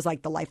really, it was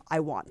like the Life I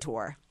Want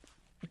Tour.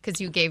 Because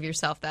you gave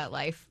yourself that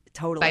life.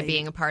 Totally. By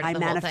being a part of the whole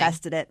thing.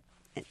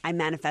 I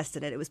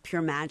manifested it. It was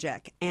pure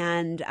magic.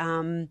 And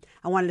I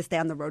wanted to stay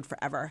on the road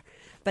forever.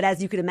 But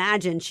as you could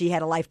imagine, she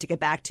had a life to get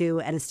back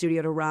to and a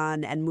studio to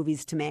run and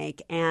movies to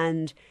make.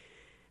 And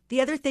the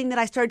other thing that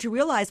I started to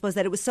realize was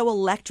that it was so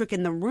electric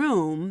in the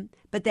room,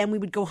 but then we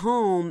would go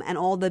home and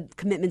all the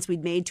commitments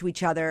we'd made to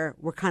each other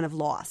were kind of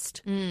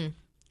lost. Mm.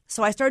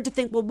 So I started to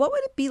think, well, what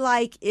would it be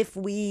like if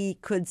we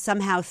could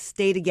somehow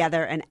stay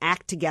together and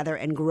act together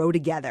and grow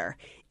together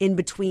in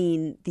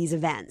between these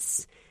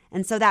events?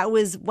 And so that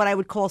was what I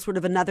would call sort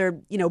of another,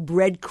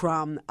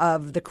 breadcrumb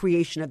of the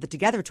creation of the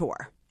Together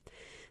Tour.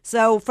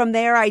 So from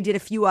there, I did a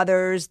few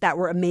others that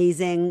were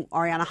amazing.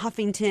 Arianna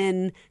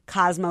Huffington,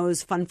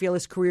 Cosmos, Fun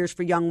Fearless Careers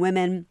for Young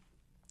Women.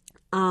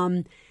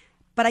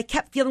 But I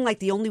kept feeling like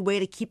the only way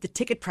to keep the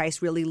ticket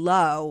price really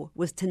low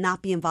was to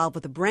not be involved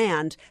with a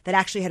brand that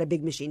actually had a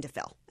big machine to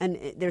fill. And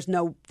there was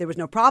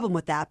no problem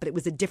with that, but it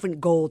was a different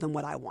goal than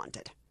what I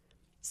wanted.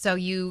 So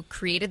you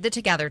created the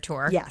Together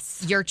Tour.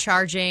 Yes. You're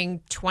charging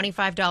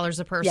 $25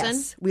 a person?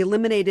 Yes. We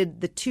eliminated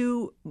the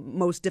two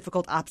most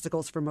difficult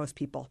obstacles for most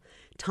people,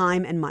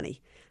 time and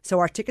money. So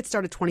our tickets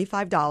start at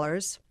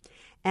 $25,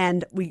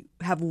 and we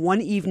have one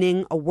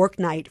evening, a work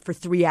night for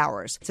 3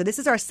 hours. So this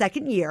is our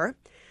second year.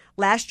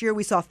 Last year,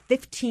 we saw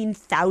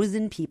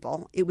 15,000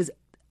 people. It was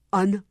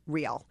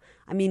unreal.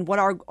 I mean, what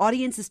our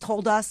audiences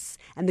told us,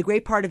 and the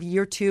great part of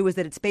year two, is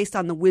that it's based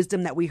on the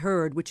wisdom that we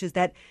heard, which is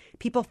that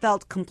people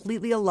felt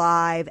completely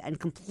alive and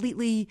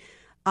completely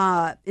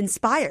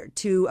inspired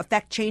to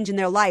affect change in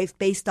their life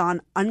based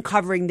on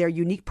uncovering their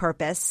unique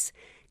purpose,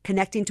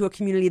 connecting to a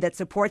community that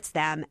supports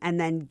them, and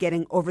then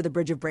getting over the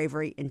bridge of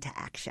bravery into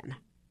action.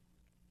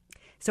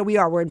 So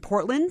we're in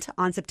Portland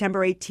on September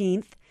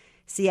 18th,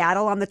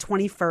 Seattle on the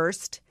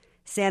 21st,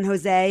 San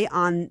Jose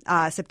on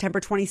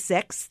September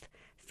 26th,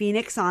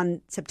 Phoenix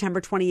on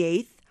September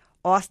 28th,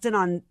 Austin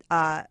on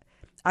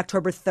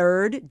October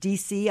 3rd,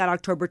 DC on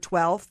October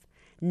 12th,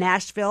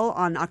 Nashville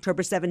on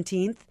October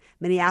 17th,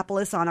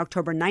 Minneapolis on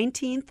October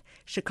 19th,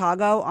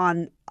 Chicago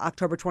on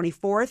October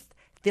 24th,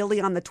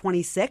 Philly on the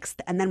 26th,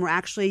 and then we're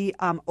actually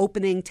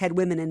opening TED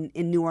Women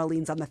in New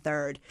Orleans on the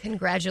 3rd.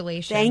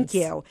 Congratulations. Thank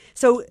you.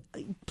 So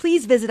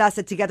please visit us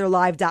at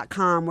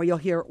togetherlive.com where you'll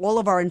hear all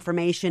of our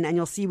information, and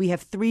you'll see we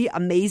have 3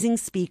 amazing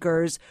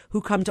speakers who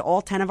come to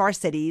all 10 of our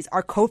cities.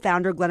 Our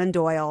co-founder, Glennon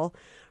Doyle,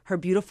 her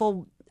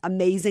beautiful,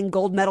 amazing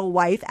gold medal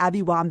wife,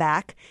 Abby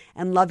Wambach,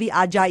 and Lovey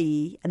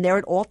Ajayi, and they're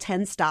at all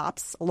 10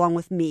 stops, along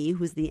with me,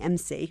 who's the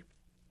MC.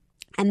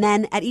 And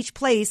then at each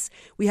place,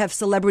 we have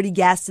celebrity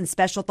guests and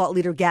special thought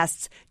leader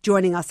guests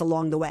joining us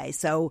along the way.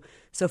 So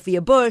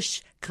Sophia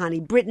Bush, Connie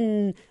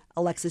Britton,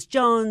 Alexis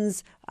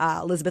Jones,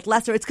 Elizabeth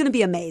Lesser. It's going to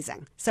be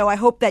amazing. So I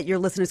hope that your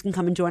listeners can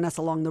come and join us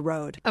along the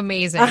road.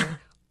 Amazing.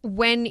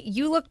 When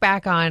you look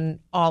back on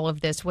all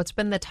of this, what's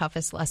been the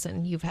toughest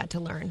lesson you've had to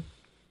learn?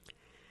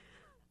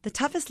 The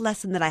toughest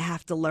lesson that I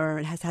had to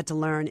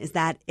learn is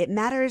that it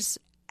matters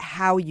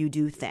how you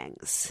do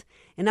things.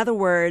 In other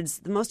words,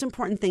 the most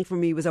important thing for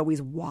me was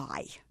always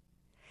why.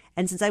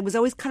 And since I was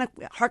always kind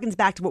of harkens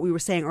back to what we were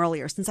saying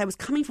earlier, since I was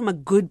coming from a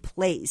good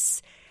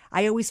place,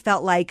 I always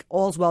felt like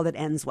all's well that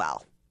ends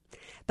well.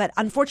 But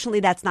unfortunately,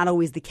 that's not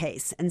always the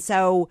case. And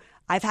so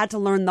I've had to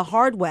learn the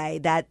hard way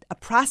that a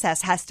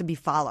process has to be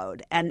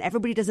followed, and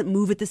everybody doesn't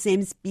move at the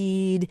same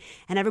speed,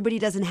 and everybody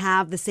doesn't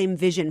have the same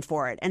vision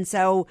for it. And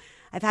so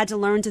I've had to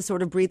learn to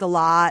sort of breathe a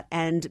lot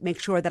and make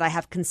sure that I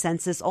have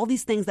consensus. All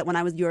these things that when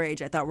I was your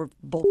age I thought were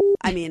bull.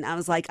 I mean, I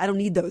was like, I don't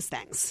need those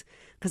things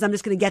because I'm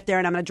just going to get there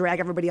and I'm going to drag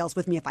everybody else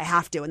with me if I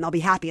have to, and they'll be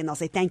happy and they'll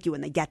say thank you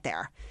when they get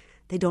there.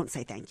 They don't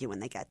say thank you when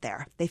they get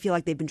there. They feel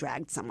like they've been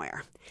dragged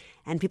somewhere,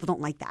 and people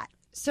don't like that.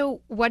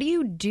 So what do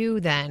you do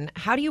then?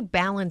 How do you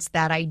balance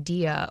that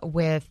idea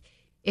with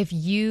if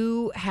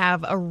you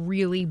have a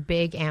really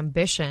big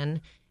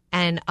ambition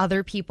and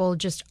other people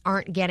just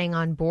aren't getting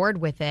on board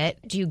with it?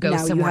 Do you go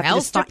somewhere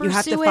else to pursue it? You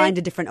have to find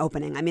a different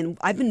opening. I mean,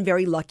 I've been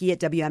very lucky at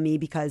WME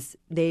because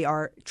they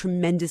are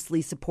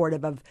tremendously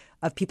supportive of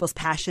people's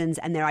passions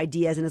and their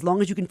ideas. And as long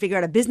as you can figure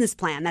out a business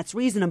plan that's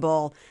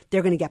reasonable,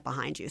 they're going to get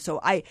behind you. So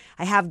I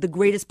have the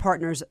greatest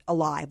partners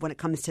alive when it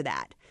comes to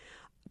that.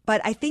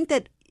 But I think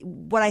that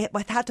what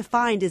I've had to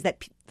find is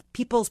that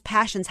people's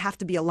passions have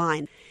to be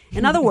aligned.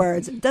 In other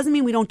words, it doesn't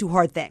mean we don't do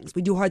hard things.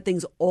 We do hard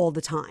things all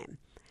the time.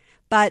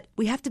 But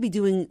we have to be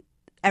doing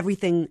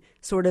everything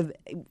sort of,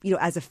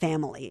 as a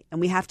family.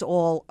 And we have to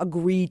all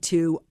agree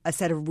to a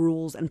set of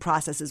rules and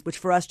processes, which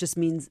for us just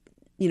means,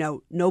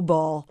 no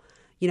bull.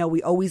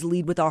 We always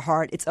lead with our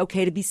heart. It's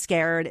okay to be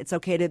scared. It's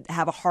okay to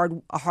have a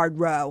hard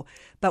row.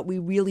 But we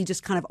really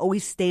just kind of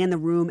always stay in the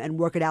room and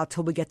work it out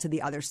till we get to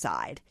the other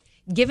side.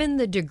 Given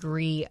the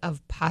degree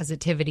of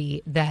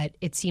positivity that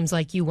it seems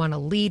like you want to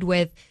lead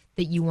with,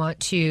 that you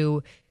want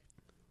to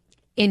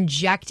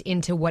inject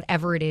into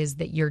whatever it is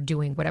that you're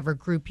doing, whatever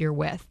group you're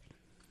with,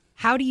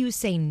 how do you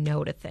say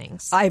no to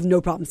things? I have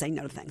no problem saying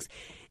no to things.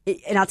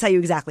 And I'll tell you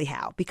exactly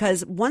how.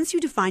 Because once you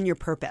define your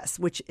purpose,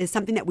 which is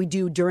something that we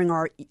do during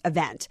our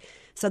event,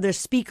 so there's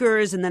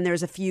speakers and then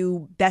there's a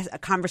few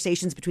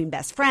conversations between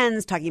best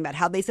friends talking about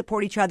how they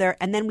support each other.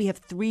 And then we have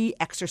 3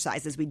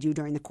 exercises we do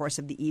during the course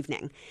of the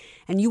evening.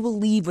 And you will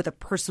leave with a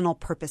personal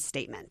purpose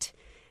statement.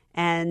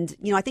 And,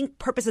 I think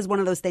purpose is one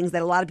of those things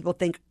that a lot of people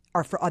think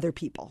are for other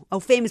people. Oh,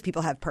 famous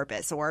people have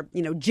purpose, or,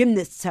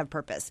 gymnasts have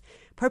purpose.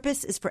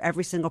 Purpose is for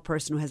every single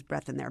person who has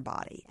breath in their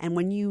body. And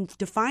when you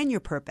define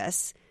your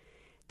purpose,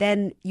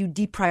 then you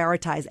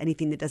deprioritize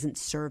anything that doesn't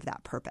serve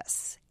that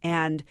purpose.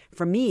 And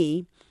for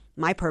me,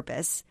 my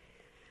purpose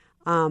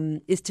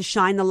is to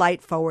shine the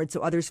light forward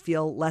so others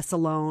feel less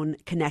alone,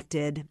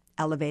 connected,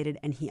 elevated,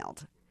 and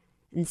healed.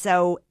 And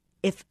so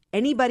if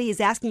anybody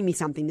is asking me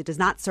something that does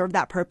not serve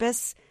that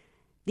purpose,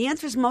 the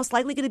answer is most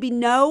likely going to be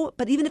no.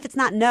 But even if it's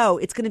not no,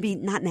 it's going to be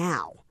not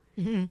now.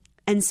 Mm-hmm.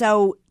 And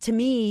so to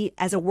me,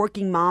 as a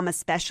working mom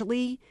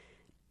especially,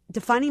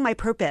 defining my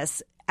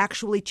purpose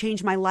actually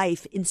changed my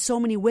life in so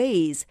many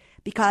ways,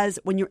 because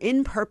when you're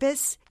in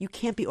purpose, you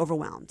can't be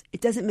overwhelmed. It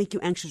doesn't make you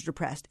anxious or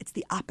depressed. It's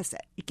the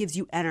opposite. It gives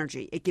you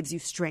energy. It gives you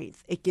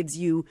strength. It gives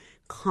you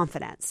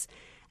confidence.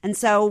 And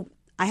so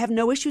I have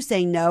no issue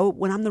saying no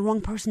when I'm the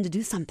wrong person to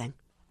do something.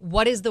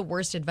 What is the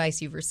worst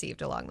advice you've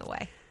received along the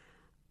way?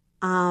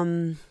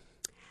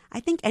 I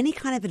think any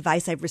kind of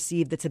advice I've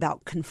received that's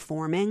about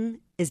conforming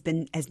has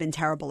been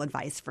terrible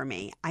advice for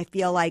me. I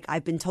feel like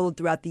I've been told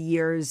throughout the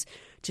years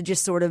to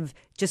just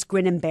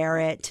grin and bear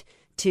it,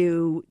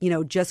 to,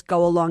 just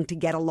go along to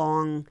get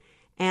along.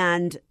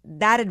 And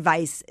that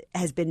advice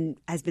has been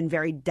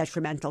very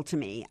detrimental to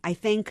me. I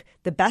think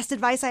the best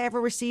advice I ever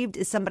received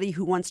is somebody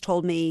who once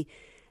told me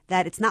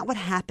that it's not what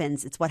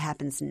happens, it's what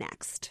happens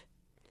next.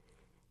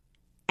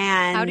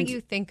 And how do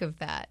you think of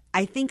that?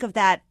 I think of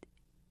that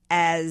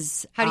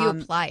as... How do you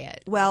apply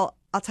it? Well,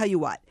 I'll tell you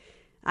what.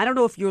 I don't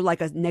know if you're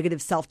like a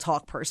negative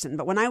self-talk person,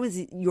 but when I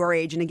was your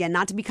age, and again,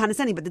 not to be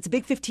condescending, but it's a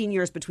big 15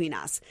 years between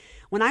us.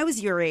 When I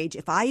was your age,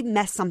 if I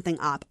messed something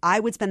up, I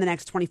would spend the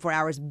next 24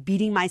 hours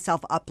beating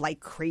myself up like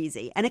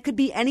crazy. And it could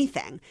be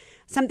anything.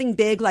 Something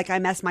big, like I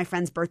messed my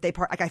friend's birthday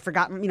party, like I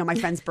forgot, my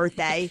friend's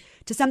birthday,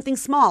 to something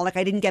small, like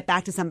I didn't get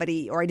back to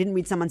somebody or I didn't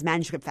read someone's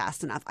manuscript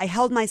fast enough. I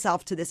held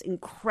myself to this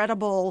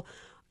incredible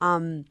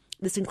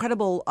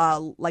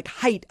like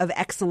height of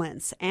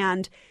excellence.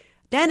 And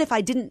then if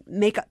I didn't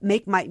make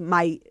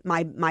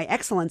my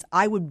excellence,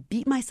 I would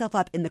beat myself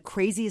up in the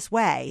craziest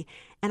way.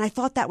 And I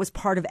thought that was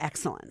part of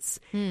excellence.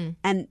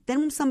 And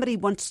then somebody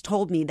once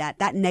told me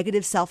that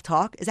negative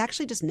self-talk is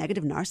actually just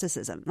negative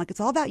narcissism. Like it's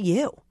all about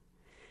you.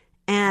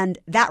 And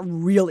that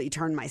really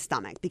turned my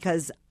stomach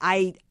because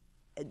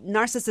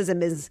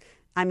narcissism is,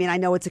 I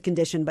know it's a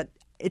condition, but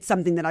it's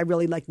something that I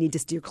really need to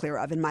steer clear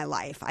of in my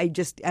life.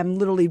 I'm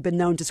literally been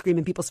known to scream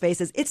in people's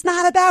faces, "It's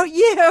not about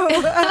you."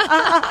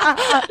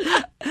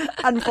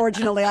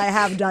 Unfortunately, I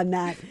have done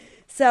that.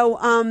 So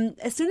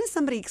as soon as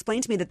somebody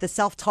explained to me that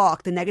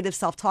the negative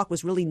self-talk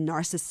was really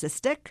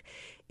narcissistic,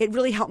 it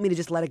really helped me to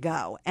just let it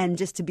go and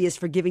just to be as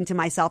forgiving to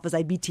myself as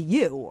I'd be to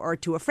you or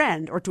to a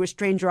friend or to a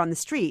stranger on the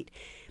street.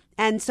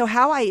 And so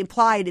how I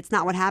implied it's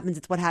not what happens,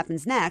 it's what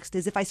happens next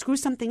is if I screw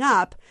something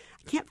up,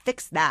 I can't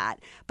fix that,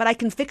 but I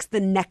can fix the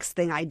next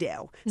thing I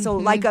do.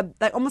 So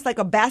almost like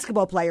a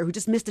basketball player who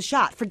just missed a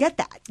shot. Forget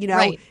that,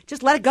 Right.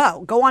 Just let it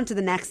go. Go on to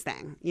the next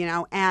thing,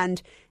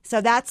 And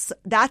so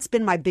that's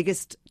been my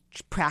biggest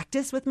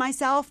practice with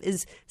myself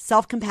is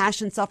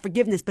self-compassion,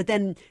 self-forgiveness, but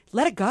then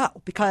let it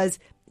go because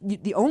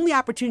the only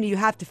opportunity you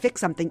have to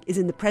fix something is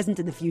in the present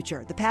and the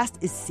future. The past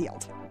is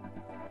sealed.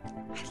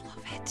 I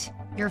love it.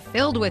 You're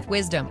filled with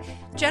wisdom.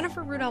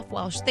 Jennifer Rudolph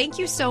Walsh, thank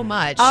you so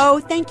much. Oh,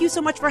 thank you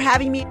so much for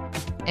having me.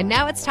 And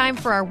now it's time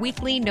for our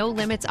weekly No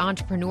Limits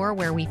Entrepreneur,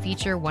 where we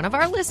feature one of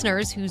our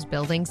listeners who's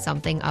building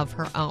something of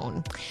her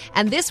own.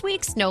 And this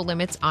week's No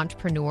Limits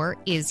Entrepreneur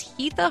is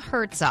Heatha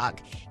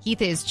Herzog.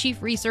 Heatha is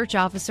Chief Research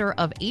Officer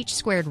of H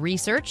Squared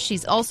Research.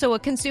 She's also a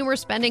consumer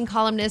spending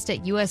columnist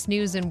at U.S.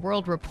 News and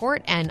World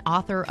Report and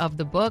author of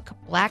the book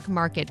Black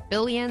Market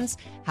Billions: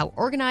 How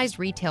Organized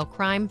Retail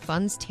Crime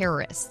Funds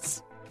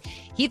Terrorists.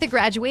 Heatha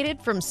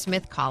graduated from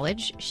Smith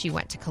College. She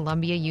went to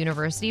Columbia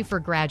University for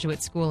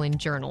graduate school in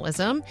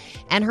journalism.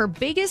 And her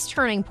biggest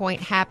turning point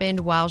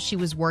happened while she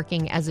was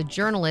working as a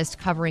journalist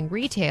covering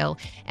retail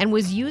and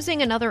was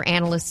using another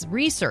analyst's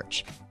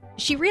research.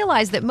 She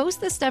realized that most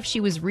of the stuff she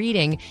was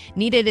reading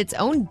needed its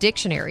own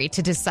dictionary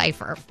to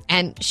decipher.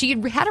 And she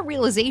had a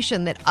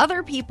realization that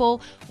other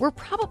people were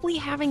probably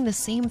having the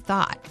same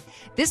thought.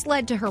 This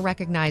led to her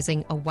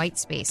recognizing a white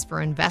space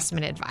for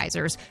investment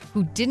advisors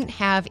who didn't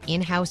have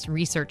in-house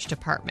research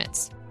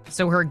departments.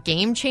 So her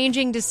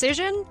game-changing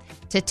decision?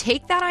 To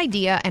take that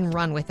idea and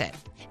run with it.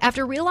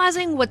 After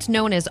realizing what's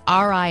known as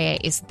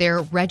RIAs,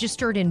 their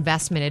registered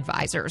investment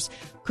advisors,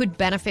 could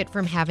benefit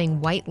from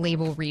having white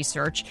label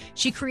research,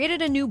 she created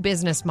a new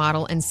business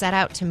model and set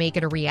out to make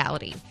it a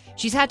reality.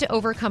 She's had to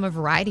overcome a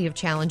variety of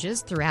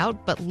challenges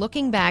throughout, but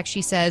looking back,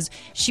 she says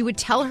she would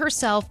tell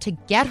herself to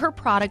get her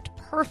product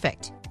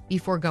perfect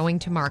before going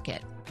to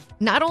market.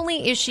 Not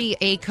only is she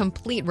a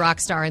complete rock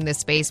star in this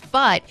space,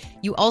 but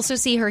you also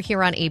see her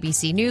here on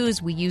ABC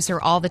News. We use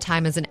her all the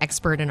time as an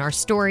expert in our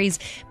stories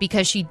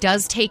because she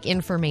does take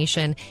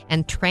information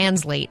and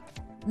translate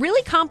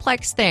really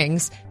complex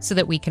things so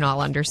that we can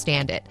all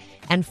understand it.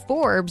 And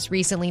Forbes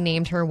recently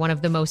named her one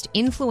of the most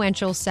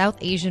influential South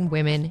Asian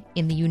women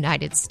in the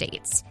United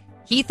States.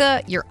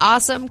 Heatha, you're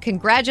awesome.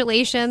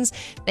 Congratulations.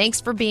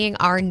 Thanks for being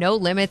our No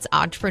Limits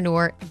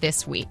Entrepreneur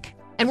this week.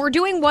 And we're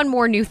doing one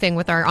more new thing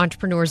with our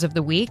Entrepreneurs of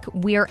the Week.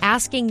 We are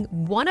asking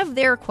one of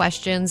their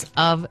questions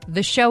of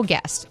the show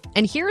guest.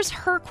 And here's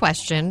her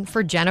question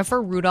for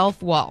Jennifer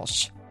Rudolph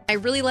Walsh. I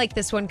really like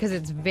this one because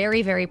it's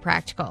very, very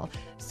practical.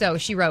 So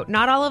she wrote,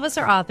 not all of us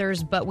are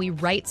authors, but we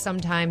write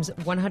sometimes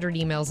 100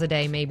 emails a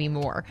day, maybe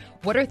more.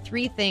 What are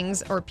 3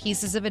 things or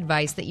pieces of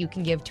advice that you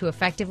can give to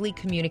effectively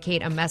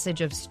communicate a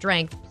message of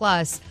strength?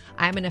 Plus,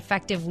 I'm an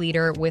effective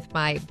leader with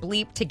my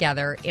bleep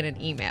together in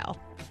an email.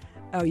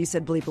 Oh, you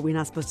said bleep, but we're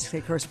not supposed to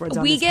say curse words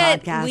on this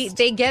podcast.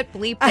 They get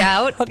bleeped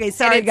out. Okay,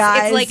 sorry,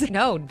 guys. It's like,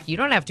 no, you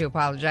don't have to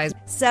apologize.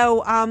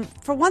 So,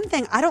 for one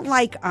thing, I don't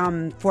like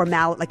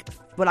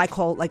what I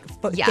call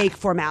fake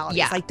formalities.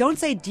 Yeah. Like, don't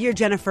say, "Dear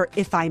Jennifer,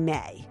 if I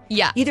may."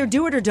 Yeah. Either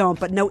do it or don't,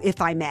 but no,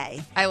 if I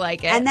may. I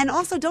like it. And then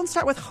also, don't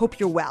start with "Hope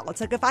you're well." It's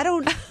like if I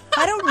don't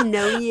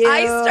know you.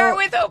 I start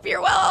with "Hope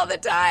you're well" all the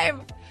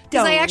time.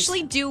 Because I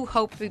actually do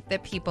hope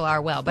that people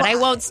are well, but I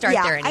won't start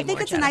there anymore. I think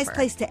it's Jennifer. a nice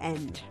place to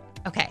end.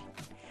 Okay.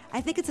 I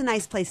think it's a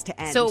nice place to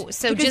end. So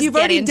because just you've get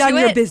already into done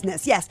your it?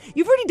 business. Yes,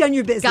 you've already done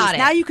your business. Got it.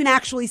 Now you can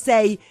actually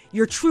say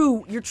your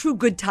true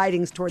good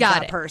tidings towards Got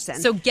that it. person.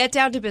 So get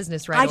down to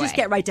business right away. I just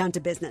get right down to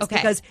business. Okay.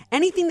 Because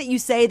anything that you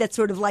say that's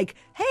sort of like,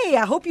 "Hey,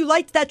 I hope you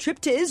liked that trip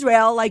to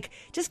Israel," like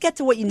just get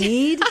to what you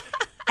need.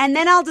 And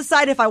then I'll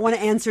decide if I want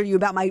to answer you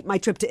about my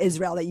trip to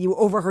Israel that you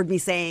overheard me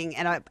saying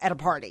at a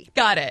party.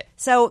 Got it.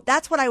 So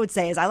that's what I would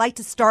say is I like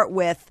to start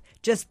with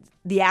just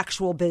the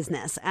actual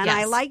business. And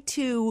I like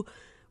to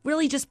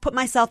really just put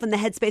myself in the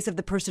headspace of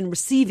the person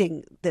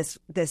receiving this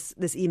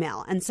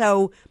email. And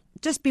so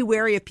just be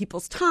wary of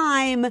people's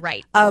time,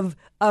 right? Of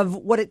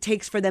what it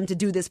takes for them to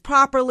do this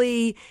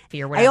properly.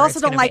 I also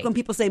don't like when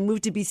people say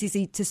move to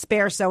BCC to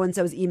spare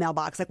so-and-so's email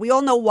box. Like, we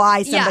all know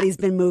why somebody's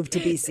been moved to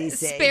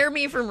BCC. Spare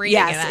me from reading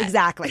that. Yes,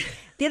 exactly.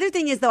 The other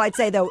thing is, though, I'd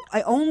say, though,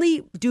 I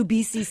only do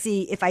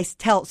BCC if I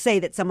say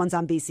that someone's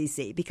on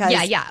BCC because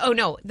Oh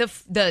no, the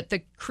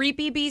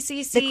creepy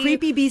BCC. The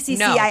creepy BCC,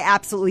 no. I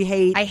absolutely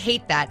hate. I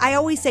hate that. I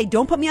always say,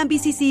 don't put me on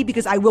BCC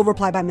because I will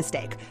reply by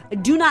mistake.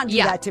 Do not do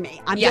that to me.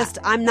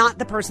 I'm not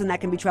the person that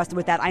can be trusted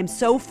with that. I'm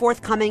so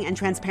forthcoming and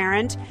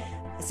transparent.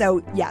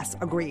 So yes,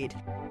 agreed.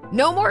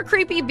 No more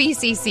creepy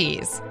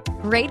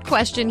BCCs. Great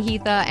question,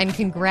 Heatha, and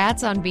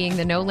congrats on being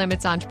the No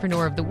Limits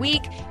Entrepreneur of the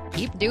Week.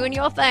 Keep doing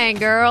your thing,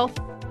 girl.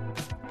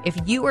 If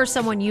you or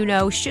someone you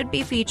know should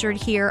be featured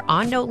here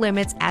on No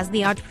Limits as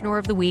the Entrepreneur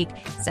of the Week,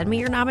 send me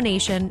your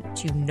nomination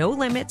to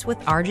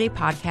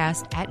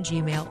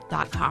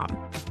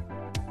nolimitswithrjpodcast@gmail.com.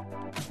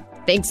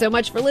 Thanks so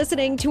much for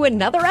listening to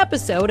another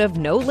episode of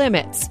No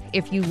Limits.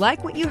 If you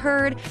like what you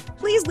heard,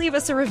 please leave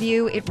us a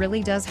review. It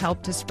really does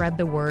help to spread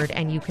the word,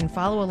 and you can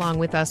follow along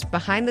with us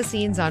behind the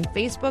scenes on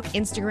Facebook,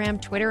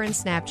 Instagram, Twitter, and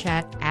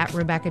Snapchat at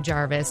Rebecca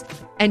Jarvis,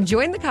 and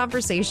join the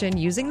conversation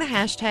using the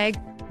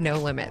hashtag No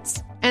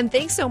Limits. And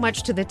thanks so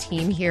much to the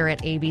team here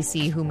at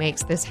ABC who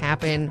makes this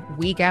happen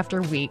week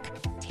after week.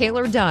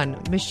 Taylor Dunn,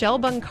 Michelle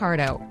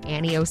Buncardo,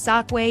 Annie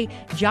Osakwe,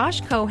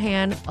 Josh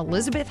Cohan,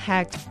 Elizabeth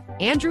Hecht,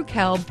 Andrew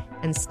Kelb,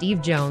 and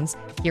Steve Jones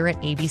here at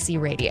ABC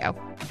Radio.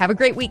 Have a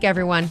great week,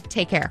 everyone.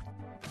 Take care.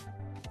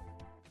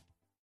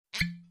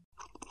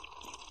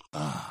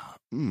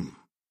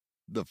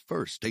 The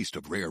first taste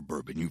of rare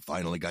bourbon you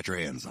finally got your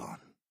hands on.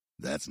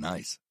 That's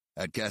nice.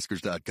 At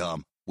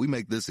Caskers.com, we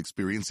make this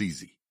experience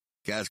easy.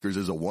 Caskers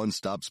is a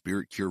one-stop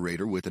spirit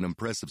curator with an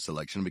impressive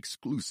selection of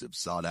exclusive,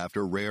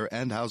 sought-after, rare,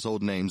 and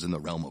household names in the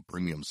realm of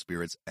premium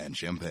spirits and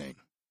champagne.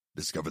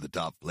 Discover the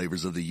top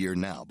flavors of the year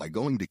now by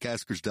going to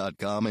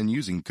Caskers.com and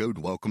using code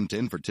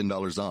WELCOME10 for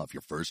 $10 off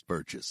your first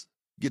purchase.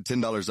 Get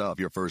 $10 off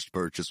your first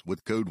purchase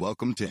with code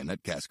WELCOME10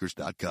 at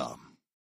Caskers.com.